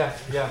 Yeah.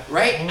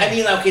 Right? Mm-hmm. I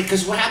mean, okay,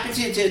 because what happened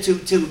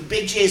to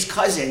Big J's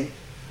cousin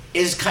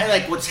is kind of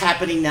like what's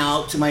happening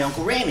now to my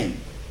Uncle Raymond.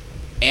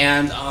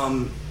 And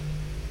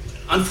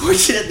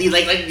unfortunately,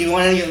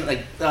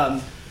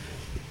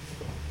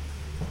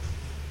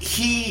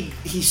 he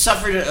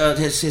suffered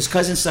his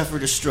cousin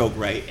suffered a stroke,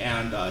 right?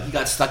 And he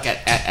got stuck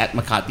at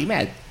Makati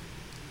Med.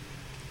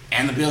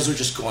 And the bills were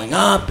just going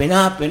up and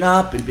up and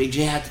up, and Big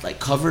J had to like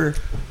cover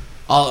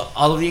all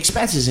of the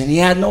expenses, and he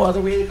had no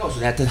other way to go. So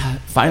they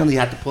finally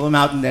had to pull him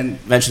out, and then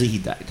eventually he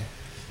died.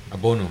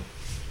 Abono.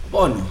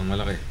 Ang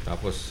malaki.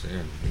 Tapos,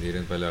 hindi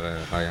rin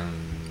pala kayang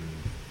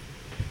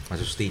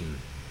masustain.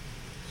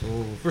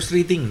 So,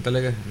 frustrating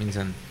talaga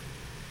minsan.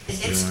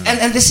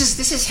 And this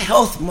is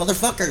health,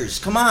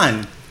 motherfuckers. Come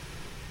on.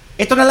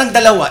 Ito na lang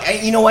dalawa.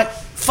 You know what?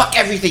 Fuck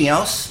everything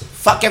else.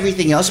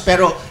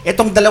 Pero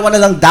itong dalawa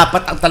na lang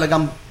dapat ang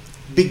talagang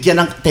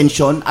bigyan ng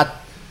atensyon at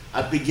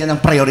bigyan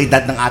ng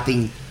prioridad ng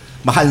ating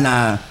mahal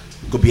na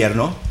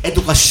gobyerno,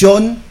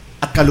 edukasyon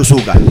at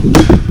kalusugan.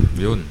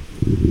 Yun.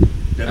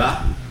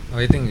 Diba?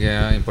 I think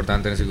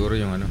importante na siguro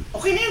yung ano.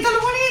 Okay na yung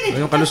dalawa na yan eh.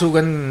 Yung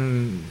kalusugan,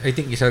 I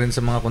think isa rin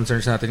sa mga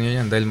concerns natin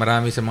ngayon dahil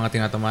marami sa mga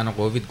tinatamaan ng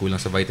COVID kulang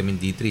sa vitamin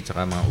D3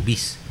 tsaka mga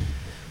obese.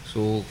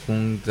 So,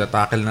 kung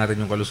tatakal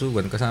natin yung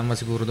kalusugan, kasama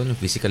siguro doon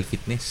yung physical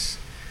fitness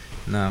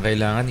na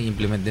kailangan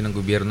i-implement din ng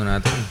gobyerno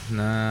natin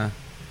na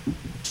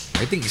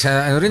I think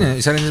isa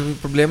rin yung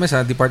problema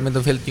sa Department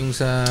of Health yung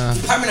sa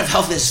Department of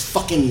Health is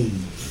fucking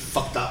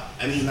fucked up.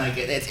 I mean, like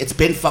it's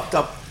been fucked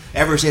up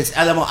ever since.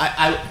 Alam mo,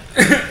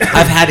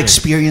 I've had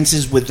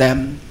experiences with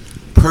them,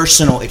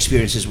 personal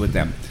experiences with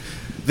them.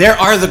 There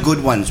are the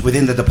good ones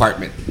within the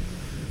department.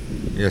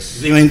 Yes.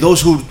 I mean,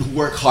 those who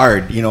work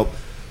hard, you know.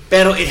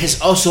 Pero it has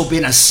also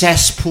been a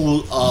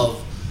cesspool of,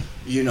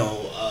 you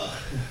know,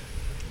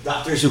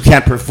 doctors who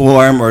can't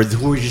perform or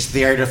who are just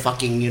there to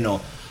fucking, you know,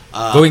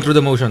 going through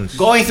the motions.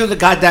 Going through the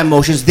goddamn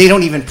motions. They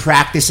don't even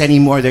practice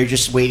anymore. They're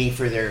just waiting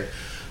for their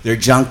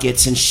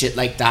junkets and shit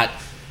like that.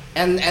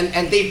 And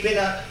they've been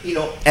you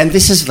know, and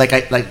this is like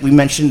we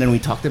mentioned and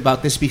we talked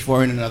about this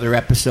before in another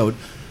episode.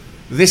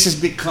 This has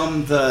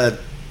become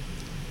the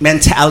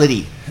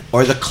mentality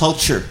or the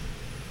culture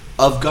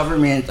of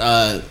government,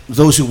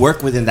 those who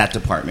work within that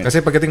department.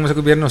 Kasi pagdating mo sa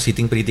gobyerno,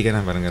 sitting pretty ka na,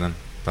 parang ganun.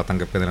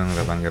 Tatanggap ka na lang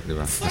tatanggap, di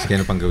ba? Maski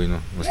ano pang gawin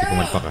mo, maski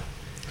pumalpa ka.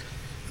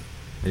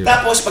 Ayun.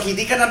 Tapos, pag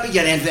hindi ka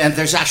nabigyan and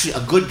there's actually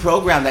a good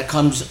program that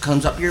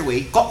comes up your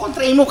way,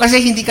 kukontrahin mo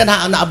kasi hindi ka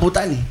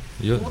naabutan eh.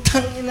 Yun.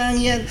 Utang lang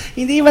yan.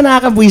 Hindi ba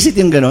nakakabwisit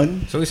yung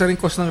ganun? So, isa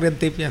rin cause ng red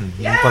tape yan.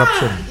 Yung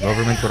corruption.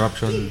 Government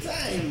corruption.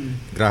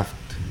 Graft.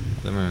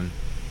 Alam mo yun.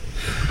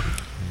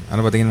 Ano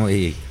ba tingin mo,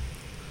 AA?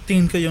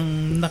 Tingin ko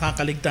yung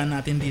nakakaligtaan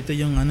natin dito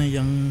yung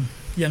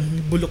yung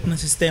bulok na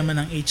sistema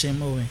ng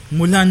HMO eh.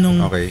 Mula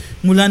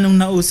nung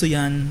nauso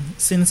yan,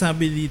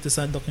 sinasabi dito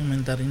sa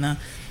documentary na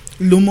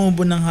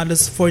lumobo ng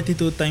halos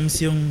 42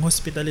 times yung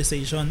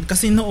hospitalization.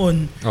 Kasi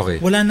noon,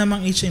 wala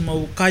namang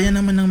HMO, kaya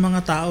naman ng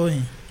mga tao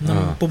eh.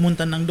 Nung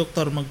pumunta ng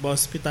doktor,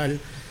 magpa-hospital,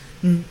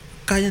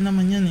 kaya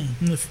naman yan eh.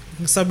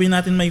 Sabi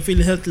natin may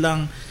PhilHealth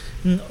lang,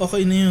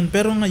 okay na yun.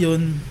 Pero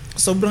ngayon,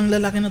 sobrang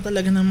lalaki na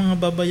talaga ng mga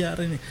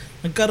babayaran eh.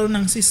 Nagkaroon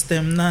ng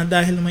system na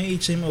dahil may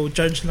HMO,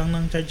 charge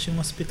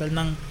yung hospital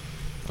ng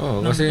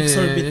kasi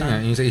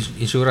exorbitant. Yung sa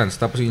insurance,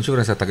 tapos yung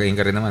insurance, tatagayin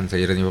ka rin naman. Sa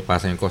iyo rin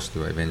ipapasa yung cost,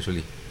 diba,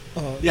 eventually.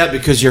 Yeah,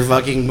 because your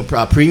fucking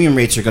premium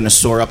rates are gonna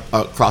soar up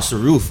across the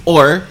roof.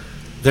 Or,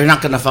 they're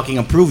not gonna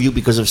fucking approve you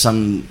because of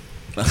some...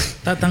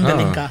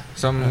 tatanggalin ka.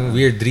 Some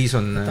weird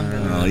reason.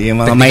 Yung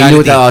mga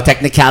minute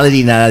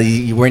technicality na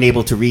you weren't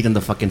able to read on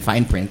the fucking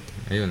fine print.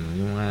 Ayun,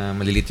 yung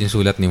malilit yung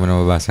sulat, hindi mo na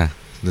mabasa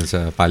dun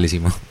sa policy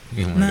mo.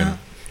 Yung mga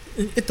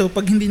ito,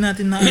 pag hindi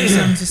natin naayos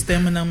ang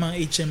sistema ng mga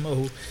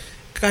HMO,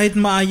 kahit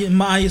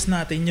maayos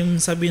natin,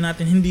 yung sabi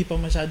natin hindi pa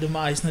masyado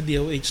maayos na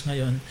DOH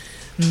ngayon,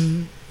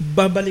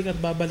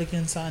 babalik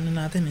yan sa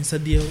natin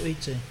sa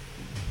DOH eh.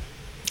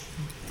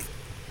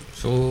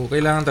 So,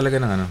 kailangan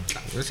talaga ng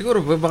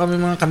siguro, baka may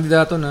mga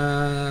kandidato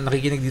na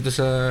nakikinig dito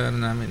sa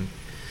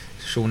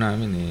show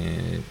namin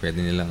pwede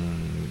nilang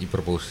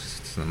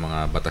i-propose ng mga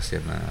batas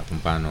yan na kung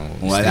paano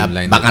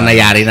streamline. Baka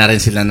nayari na rin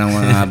sila ng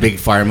mga big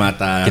pharma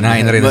at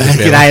kinain na rin ng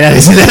sistema. Kinain na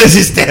rin sila ng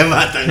sistema.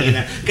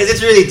 Because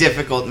it's really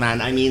difficult, man.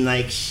 I mean,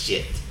 like,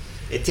 shit.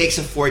 It takes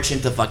a fortune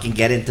to fucking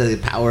get into the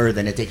power.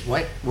 Then it takes,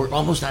 what? We're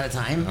almost out of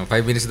time? 5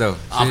 minutes daw.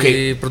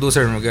 Okay.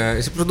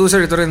 Si producer,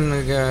 ito rin,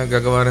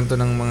 gagawa rin to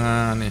ng mga,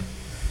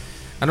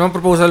 ano ang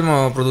proposal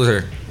mo,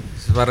 producer?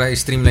 Para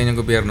i-streamline yung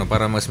gobyerno,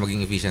 para mas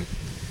maging efficient.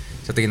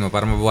 Sa tingin mo,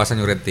 para mabawasan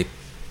yung red tape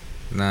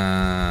na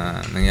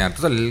nangyari.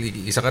 Total,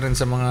 isa ka rin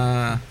sa mga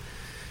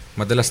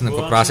madalas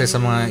nagpa-process sa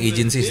mga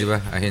agencies, di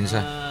ba?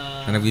 Ahensya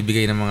na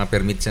nagbibigay ng mga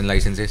permits and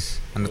licenses.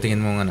 Ano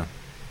tingin mo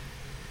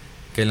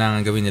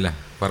kailangan gawin nila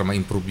para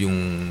ma-improve yung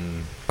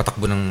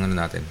patakbo ng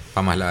natin,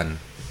 pamahalaan?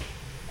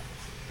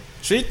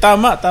 So,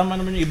 tama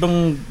naman yung ibang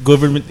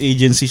government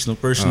agencies, no?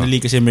 Personally,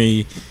 kasi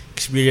may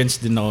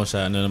experience din ako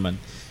sa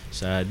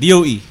sa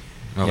DOE.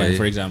 Okay. Yan,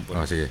 for example.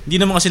 Sige. Hindi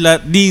naman kasi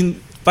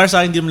para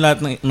sa akin, hindi naman lahat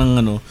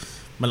ng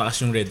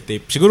malakas yung red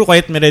tape. Siguro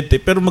kahit may red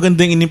tape, pero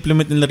maganda yung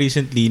in-implement nila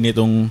recently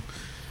nitong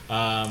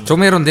so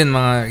meron din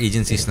mga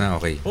agencies na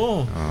okay.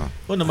 Oo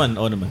naman.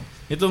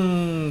 Itong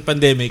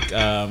pandemic,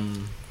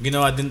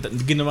 ginawa din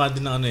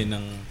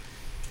ng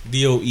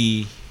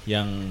DOE,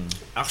 yung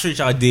actually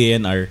tsaka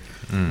DNR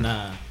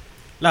na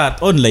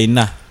lahat online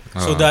na.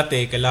 So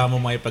dati kailangan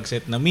mo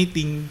makipag-set na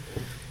meeting,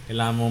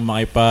 kailangan mo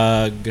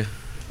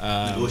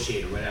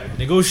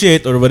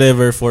negotiate or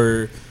whatever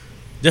for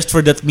just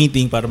for that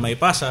meeting para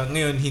maipasa.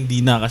 Ngayon,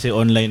 hindi na kasi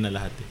online na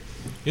lahat.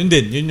 Yun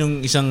yung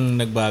isang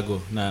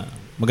nagbago na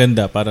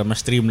maganda para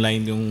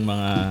ma-streamline yung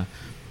mga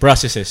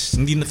processes.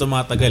 Hindi na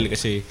tumatagal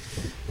kasi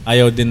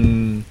ayaw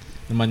din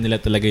naman nila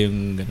talaga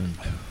yung ganun.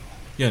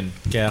 Yun,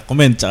 kaya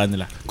comment sa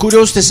kanila.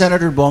 Kudos to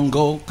Senator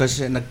Bongo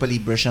kasi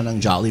nagpalibre siya ng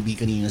Jollibee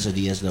kanina sa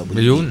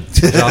DSW. Ayun,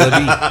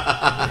 Jollibee.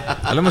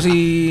 Alam mo si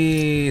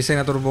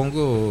Senator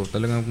Bongo,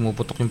 talagang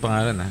pumuputok yung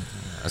pangalan.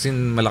 As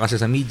in, malakas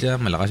siya sa media,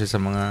 malakas siya sa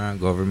mga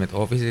government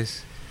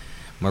offices.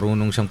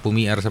 marunong siyang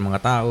pumiar sa mga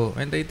tao.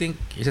 And I think,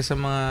 isa sa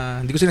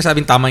mga, hindi ko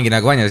sinasabing tama yung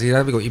ginagawa niya.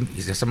 Sinasabi ko,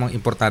 isa sa mga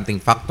importanteng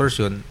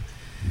factors yun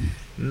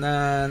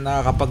na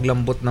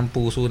nakakapaglambot ng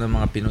puso ng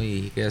mga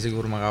Pinoy. Kaya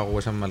siguro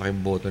makakuha siyang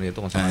malaking boto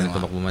nito kung saan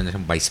tumakbo man niya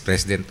siyang vice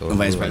president or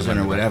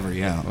whatever,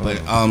 yeah.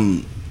 But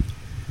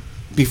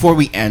before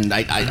we end,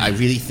 I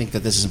really think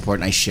that this is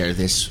important. I share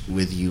this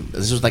with you.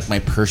 This was like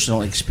my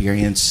personal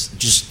experience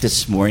just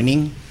this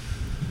morning.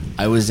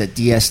 I was at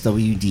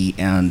DSWD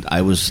and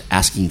I was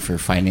asking for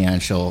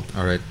financial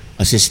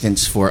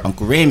assistance for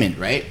Uncle Raymond,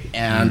 right?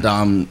 And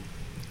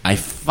I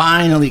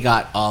finally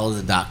got all of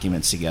the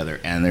documents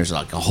together, and there's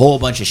like a whole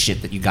bunch of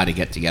shit that you got to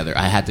get together.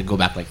 I had to go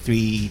back like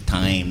 3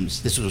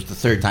 times. This was the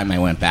 3rd time I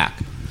went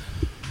back.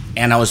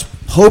 And I was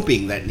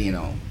hoping that,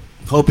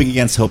 hoping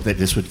against hope that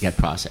this would get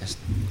processed.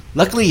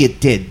 Luckily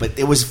it did, but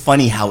it was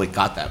funny how it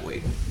got that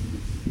way.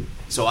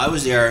 So I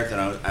was there,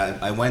 then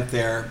I went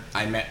there,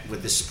 I met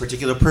with this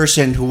particular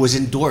person who was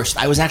endorsed.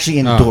 I was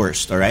actually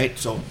endorsed, all right?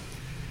 So,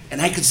 and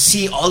I could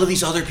see all of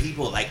these other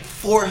people, like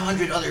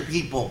 400 other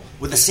people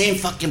with the same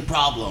fucking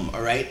problem,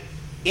 all right?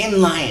 In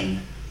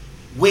line,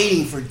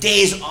 waiting for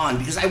days on,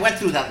 because I went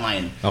through that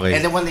line. Okay.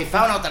 And then when they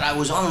found out that I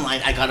was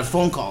online, I got a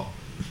phone call.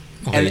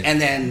 Okay.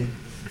 And then,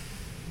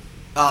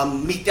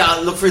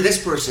 look for this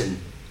person.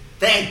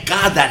 Thank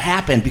God that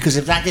happened, because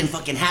if that didn't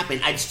fucking happen,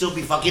 I'd still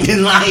be fucking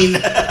in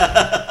line.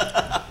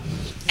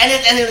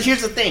 and here's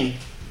the thing.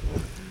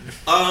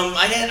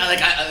 I didn't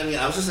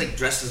I was just like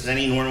dressed as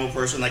any normal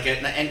person, like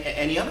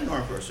any other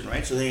normal person,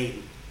 right? So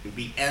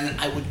and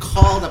I would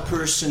call the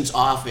person's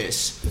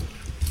office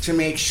to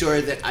make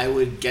sure that I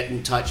would get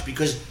in touch,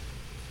 because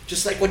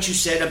just like what you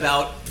said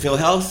about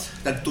PhilHealth,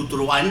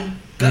 nagtuturuan,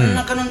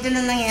 ganun din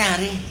ang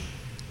nangyayari.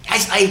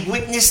 I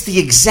witnessed the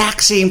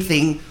exact same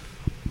thing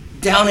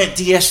down at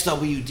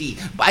DSWD.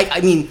 But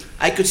I mean,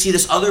 I could see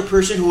this other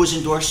person who was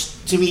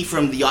endorsed to me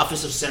from the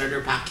office of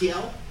Senator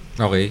Pacquiao.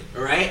 Okay.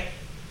 All right.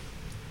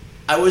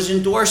 I was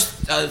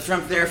endorsed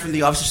from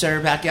the office of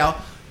Senator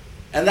Pacquiao,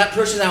 and that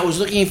person that I was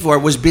looking for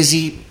was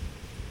busy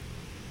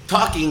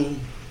talking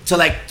to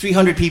like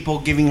 300 people,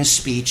 giving a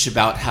speech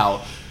about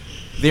how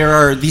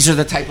these are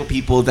the type of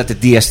people that the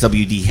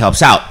DSWD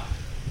helps out.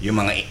 Yung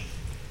mga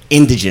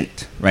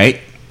indigent,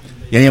 right?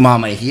 Yan yung mga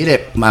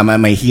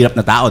mahihirap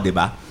na tao, di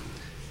ba?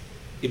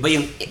 Iba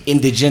yung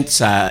indigent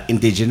sa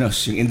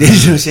indigenous. Yung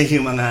indigenous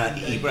yung mga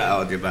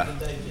ibra, di ba?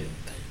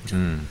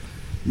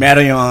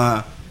 Meron yung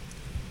mga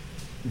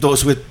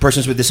those with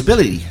persons with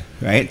disability,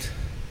 right?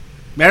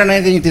 Meron na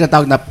yung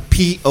tinatawag na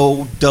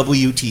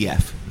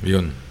POWTF.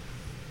 Yun.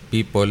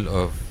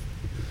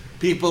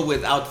 People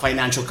without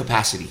financial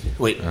capacity.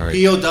 Wait, right.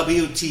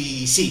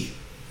 POWTC.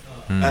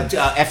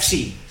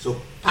 FC. So,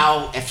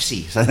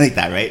 POW-FC. Something like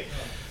that, right?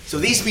 So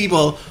these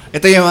people,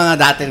 ito yung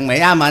mga dating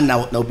mayaman,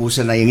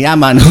 naubusan na yung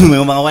yaman,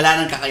 yung mga wala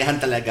nang kakayahan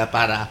talaga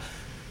para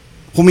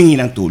humingi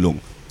ng tulong.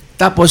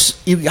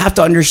 Tapos, you have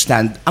to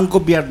understand, ang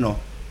gobyerno,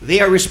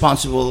 they are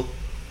responsible,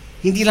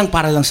 hindi lang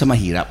para lang sa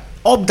mahirap.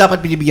 O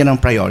dapat binibigyan ng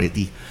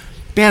priority.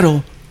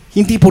 Pero,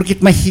 hindi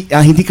porkit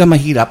hindi ka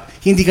mahirap,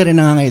 hindi ka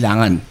rin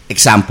nangangailangan.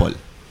 Example.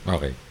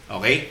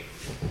 Okay.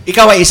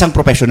 Ikaw ay isang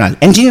professional.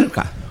 Engineer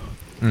ka.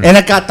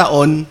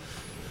 Nagkataon,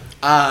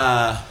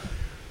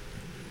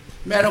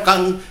 meron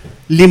kang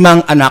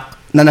 5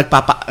 anak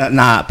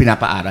na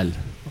pinapaaral.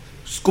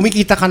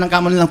 Kumikita ka ng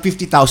kaman lang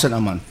 50,000 a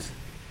month.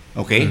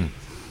 Okay?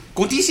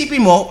 Kung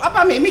tisipin mo,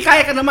 may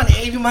kaya ka naman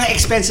yung mga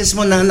expenses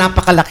mo na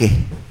napakalaki.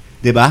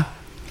 'Di ba?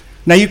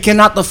 Na you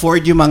cannot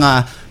afford yung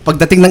mga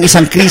pagdating ng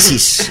isang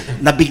krisis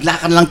na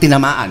bigla ka lang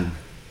tinamaan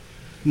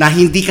na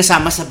hindi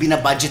kasama sa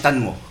binabudgetan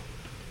mo.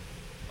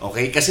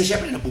 Okay? Kasi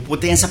syempre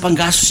napupunta yan sa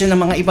panggastos ng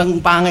mga ibang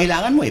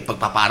pangangailangan mo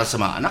pagpapara sa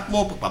mga anak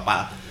mo,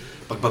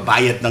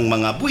 pagbabayad ng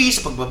mga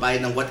buwis,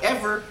 pagbabayad ng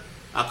whatever,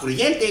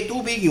 kuryente,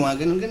 tubig, yung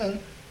mga ganun-ganun.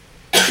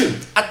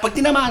 At pag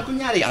tinamaan,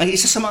 kunyari, ang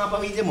isa sa mga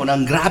pamilya mo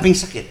ng grabing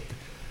sakit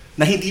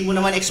na hindi mo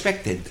naman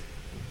expected,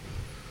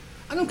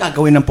 anong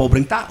gagawin ng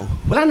pobreng tao?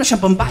 Wala na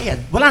siyang pambayad.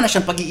 Wala na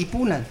siyang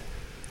pag-iipunan.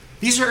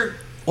 These are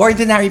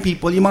ordinary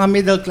people, yung mga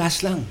middle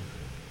class lang.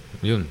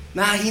 Yun.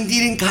 Na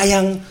hindi rin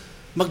kayang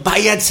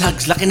magbayad sa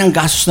laki ng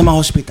gastos ng mga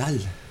hospital.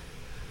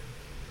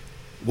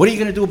 What are you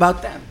gonna do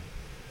about them?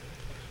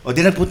 O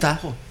di nagpunta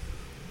ako.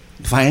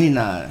 Finally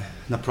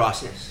na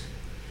process.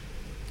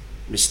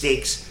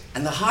 Mistakes.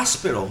 And the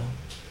hospital,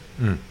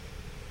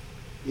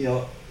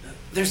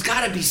 there's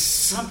got to be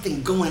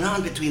something going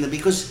on between them,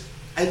 because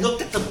I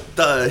looked at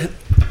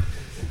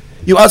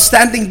yung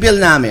outstanding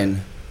bill namin.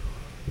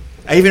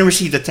 I even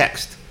received a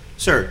text.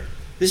 Sir,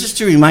 this is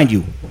to remind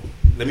you.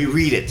 Let me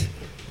read it.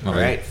 Okay. All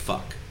right?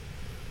 Fuck.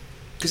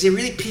 Because it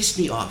really pissed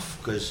me off.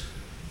 Because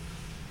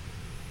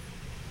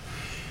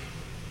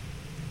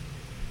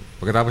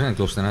pagkatapos yan,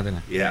 close na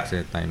natin. Yeah.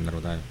 Kasi time na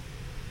rin tayo.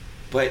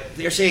 But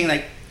they're saying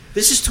like,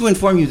 this is to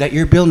inform you that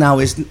your bill now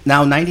is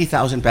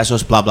 90,000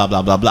 pesos, blah, blah,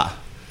 blah, blah, blah.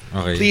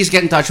 Okay. Please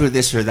get in touch with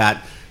this or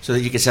that so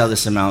that you can sell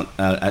this amount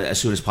as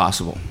soon as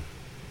possible.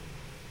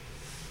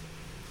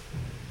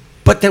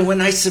 But then when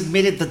I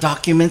submitted the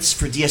documents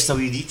for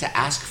DSWD to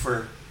ask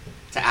for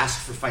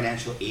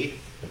financial aid,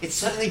 it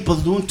suddenly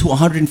ballooned to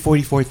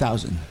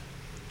 144,000.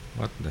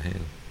 What the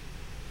hell?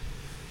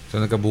 So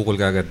nagkabukol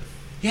ka agad?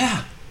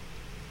 Yeah.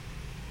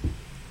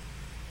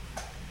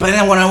 But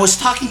then when I was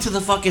talking to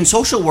the fucking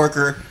social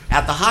worker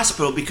at the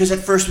hospital, because at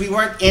first we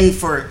weren't in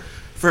for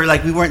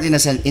like, we weren't in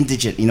as an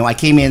indigent, you know, I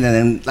came in and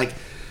then like,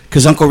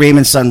 because Uncle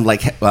Raymond's son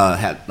like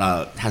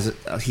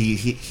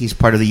he's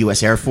part of the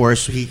U.S. Air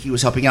Force, so he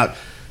was helping out.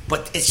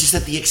 But it's just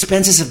that the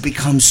expenses have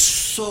become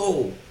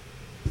so,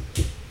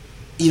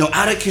 you know,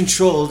 out of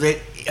control that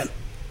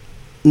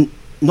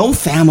no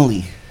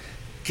family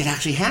can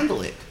actually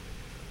handle it.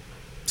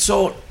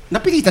 So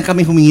napilitan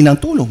kami humingi ng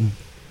tulong.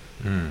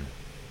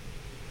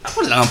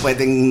 Ako lang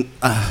pwedeng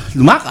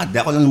lumakad.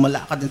 Ako lang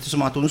lumalakad dito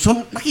sa mga tulong. So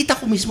nakita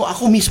ko mismo,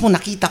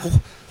 nakita ko.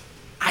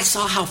 I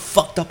saw how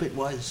fucked up it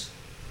was.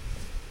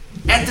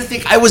 And to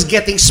think I was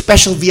getting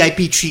special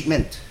VIP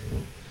treatment.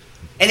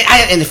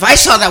 And if I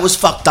saw that was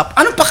fucked up,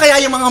 ano pa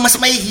kaya yung mga mas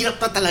mahihirap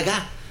na talaga?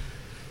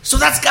 So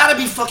that's gotta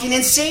be fucking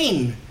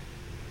insane.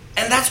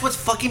 And that's what's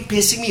fucking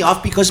pissing me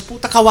off because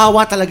puta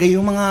kawawa talaga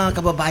yung mga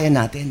kababayan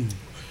natin.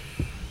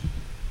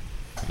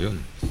 Yun.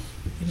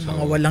 Yung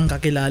mga walang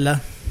kakilala.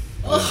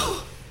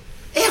 Oh,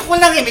 ako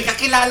lang may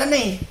kakilala na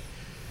eh.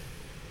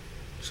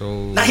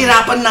 So,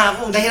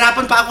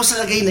 Nahirapan pa ako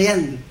sa lagay na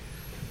yan.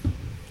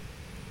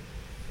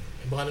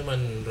 Baka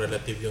naman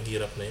relative yung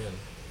hirap na yan.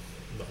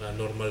 Baka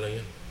normal lang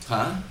yan.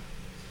 Ha?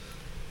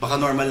 Baka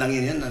normal lang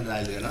yan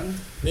dahil gano'n?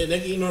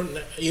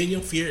 Yun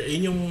yung fear,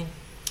 yun yung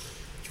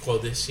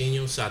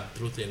yun yung sad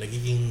truth eh.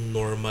 Nagiging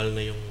normal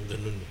na yung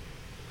ganun eh.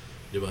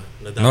 Di ba?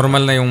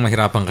 Normal na yung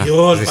mahirapan ka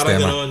yun, sa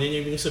sistema. Parang gano'n,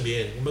 yun yung ibig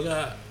sabihin.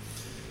 Kumbaga,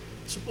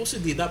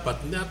 supposedly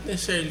dapat, not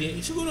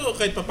necessarily, siguro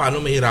kahit pa paano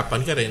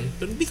mahirapan ka rin,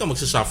 pero hindi ka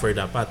magsasuffer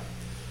dapat.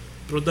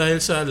 Pero dahil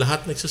sa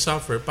lahat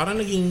nagsasuffer,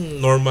 parang naging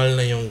normal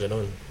na yung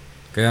ganun.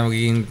 Kaya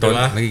nagiging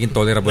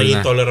tolerable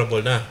naging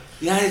tolerable na.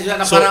 Yeah,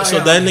 so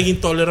dahil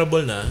naging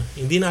tolerable na,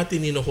 hindi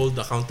natin hold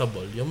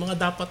accountable yung mga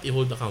dapat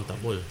i-hold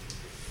accountable.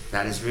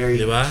 That is very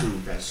diba?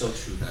 True. That's so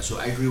true. So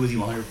I agree with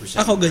you 100%.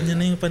 Ako,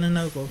 ganyan na yung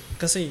pananaw ko.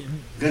 Kasi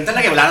ganyan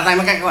talaga. Wala na tayong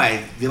magkakawa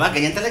eh. Di ba?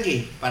 Ganyan talaga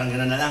eh. Parang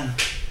gano'n na lang.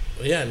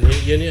 Yan.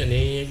 Yun.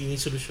 Yung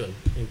solusyon.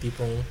 Yung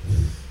tipong,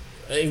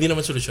 hindi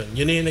naman solusyon.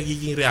 Yun yung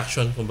nagiging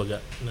reaction,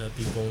 kumbaga. Na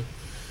tipong,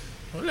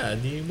 wala,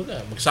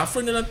 mag-suffer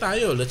na lang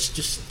tayo. Let's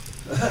just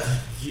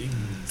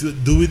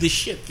do with this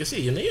shit. Kasi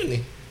yun na yun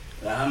eh.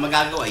 Wala kang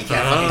magagawa.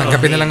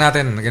 Tanggapin na lang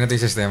natin. Ganito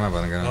yung sistema.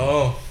 Parang gano'n.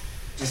 Oo.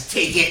 Just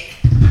take it.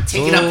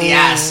 Take it up the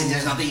ass and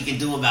there's nothing you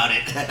can do about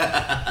it.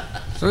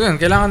 So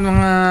yun, kailangan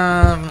mga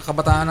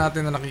kabataan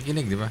natin na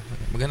nakikinig, di ba?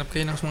 Maghanap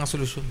kayo ng mga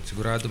solusyon.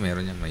 Sigurado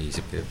meron yan,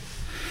 maiisip kayo.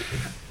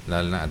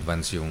 Lalo na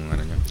advance yung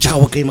ano nyo. Tsaka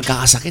huwag kayo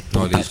magkakasakit.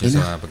 Knowledge nyo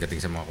sa pagdating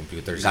sa mga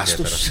computers.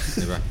 Gastos.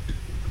 Di ba?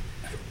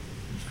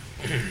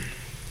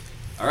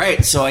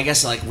 Alright, so I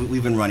guess like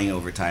we've been running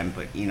over time,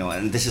 but you know,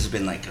 and this has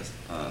been like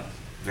a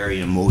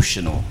very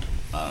emotional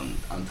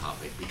on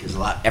topic because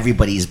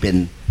everybody's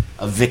been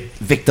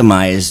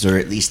victimized, or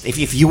at least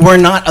if you were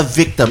not a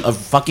victim of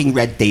fucking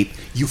red tape,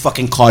 you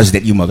fucking caused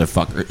it, you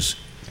motherfuckers.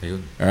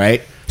 Ayun. All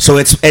right.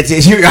 So it's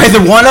you're either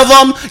one of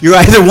them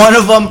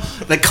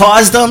that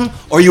caused them,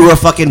 or you were a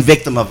fucking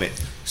victim of it.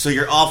 So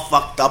you're all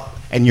fucked up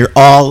and you're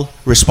all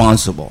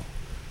responsible.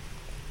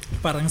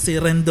 parang si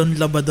Rendon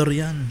Labrador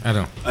yan.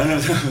 Ano?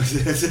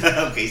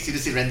 Okay, sino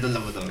si Rendon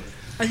Labrador?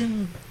 Ay,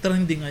 yung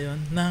trending ngayon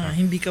na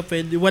hindi ka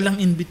pwede,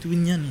 walang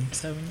in-between yan eh.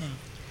 Sabi niya,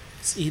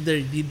 it's either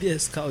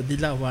DDS ka o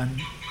dilawan.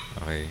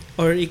 Okay.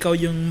 Or ikaw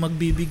yung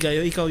magbibigay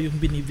o ikaw yung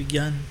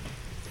binibigyan.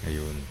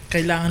 Ayun.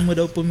 Kailangan mo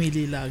daw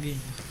pumili lagi.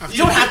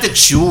 You don't have to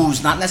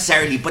choose, not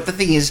necessarily. But the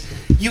thing is,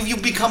 you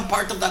become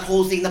part of that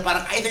whole thing na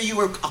parang either you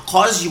were a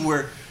cause, you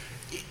were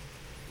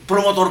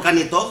promotor ka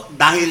nito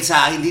dahil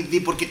sa hindi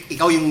porket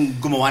ikaw yung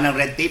gumawa ng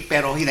red tape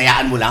pero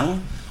hinayaan mo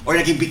lang, or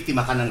naging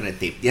biktima ka ng red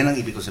tape. Yan ang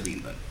ibig ko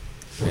sabihin doon.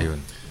 Ayun.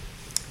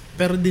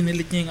 Pero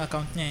dinilit niya yung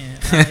account niya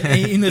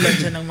eh. Inulan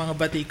siya ng mga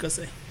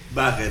batikos eh.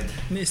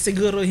 Bakit?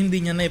 Siguro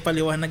hindi niya na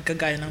ipaliwanag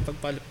kagaya ng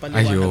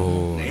pagpaliwanag.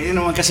 Ayun. Eh,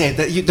 naman kasi,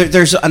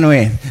 there's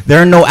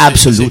there are no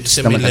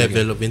absolutes. Sa may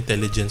level of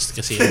intelligence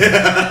kasi.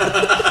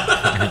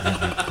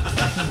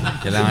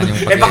 Kailangan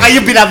yung baka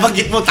yung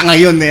binabanggit mo, tanga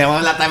yun eh.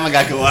 Wala tayong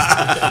magagawa.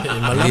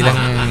 Hindi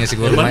lang niya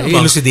siguro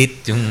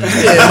ma-elucidate yung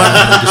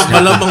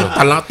malamang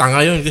tanga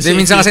yun. Kasi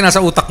minsan kasi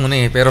nasa utak mo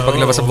na eh. Pero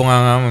paglabas sa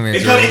bunganga mo,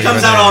 medyo it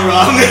comes out all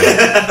wrong.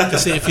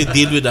 Kasi if you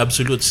deal with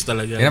absolutes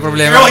talaga. Yan ang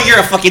problema.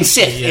 You're a fucking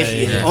Sith.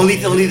 Yeah. Only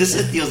the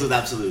Sith deals with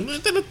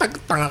absolutes.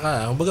 Tanga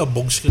ka. Kumbaga,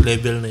 bogs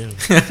level na yun.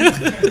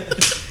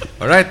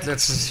 Alright,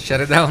 let's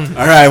shut it down.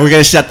 Alright, we're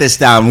gonna shut this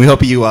down. We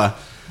hope you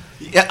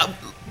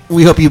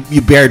we hope you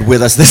bared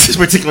with us this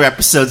particular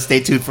episode. Stay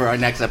tuned for our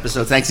next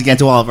episode. Thanks again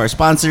to all of our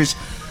sponsors.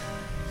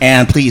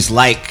 And please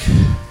like,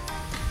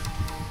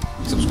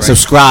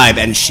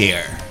 subscribe and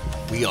share.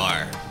 We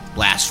are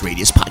Blast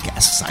Radius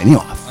Podcast, signing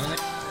off.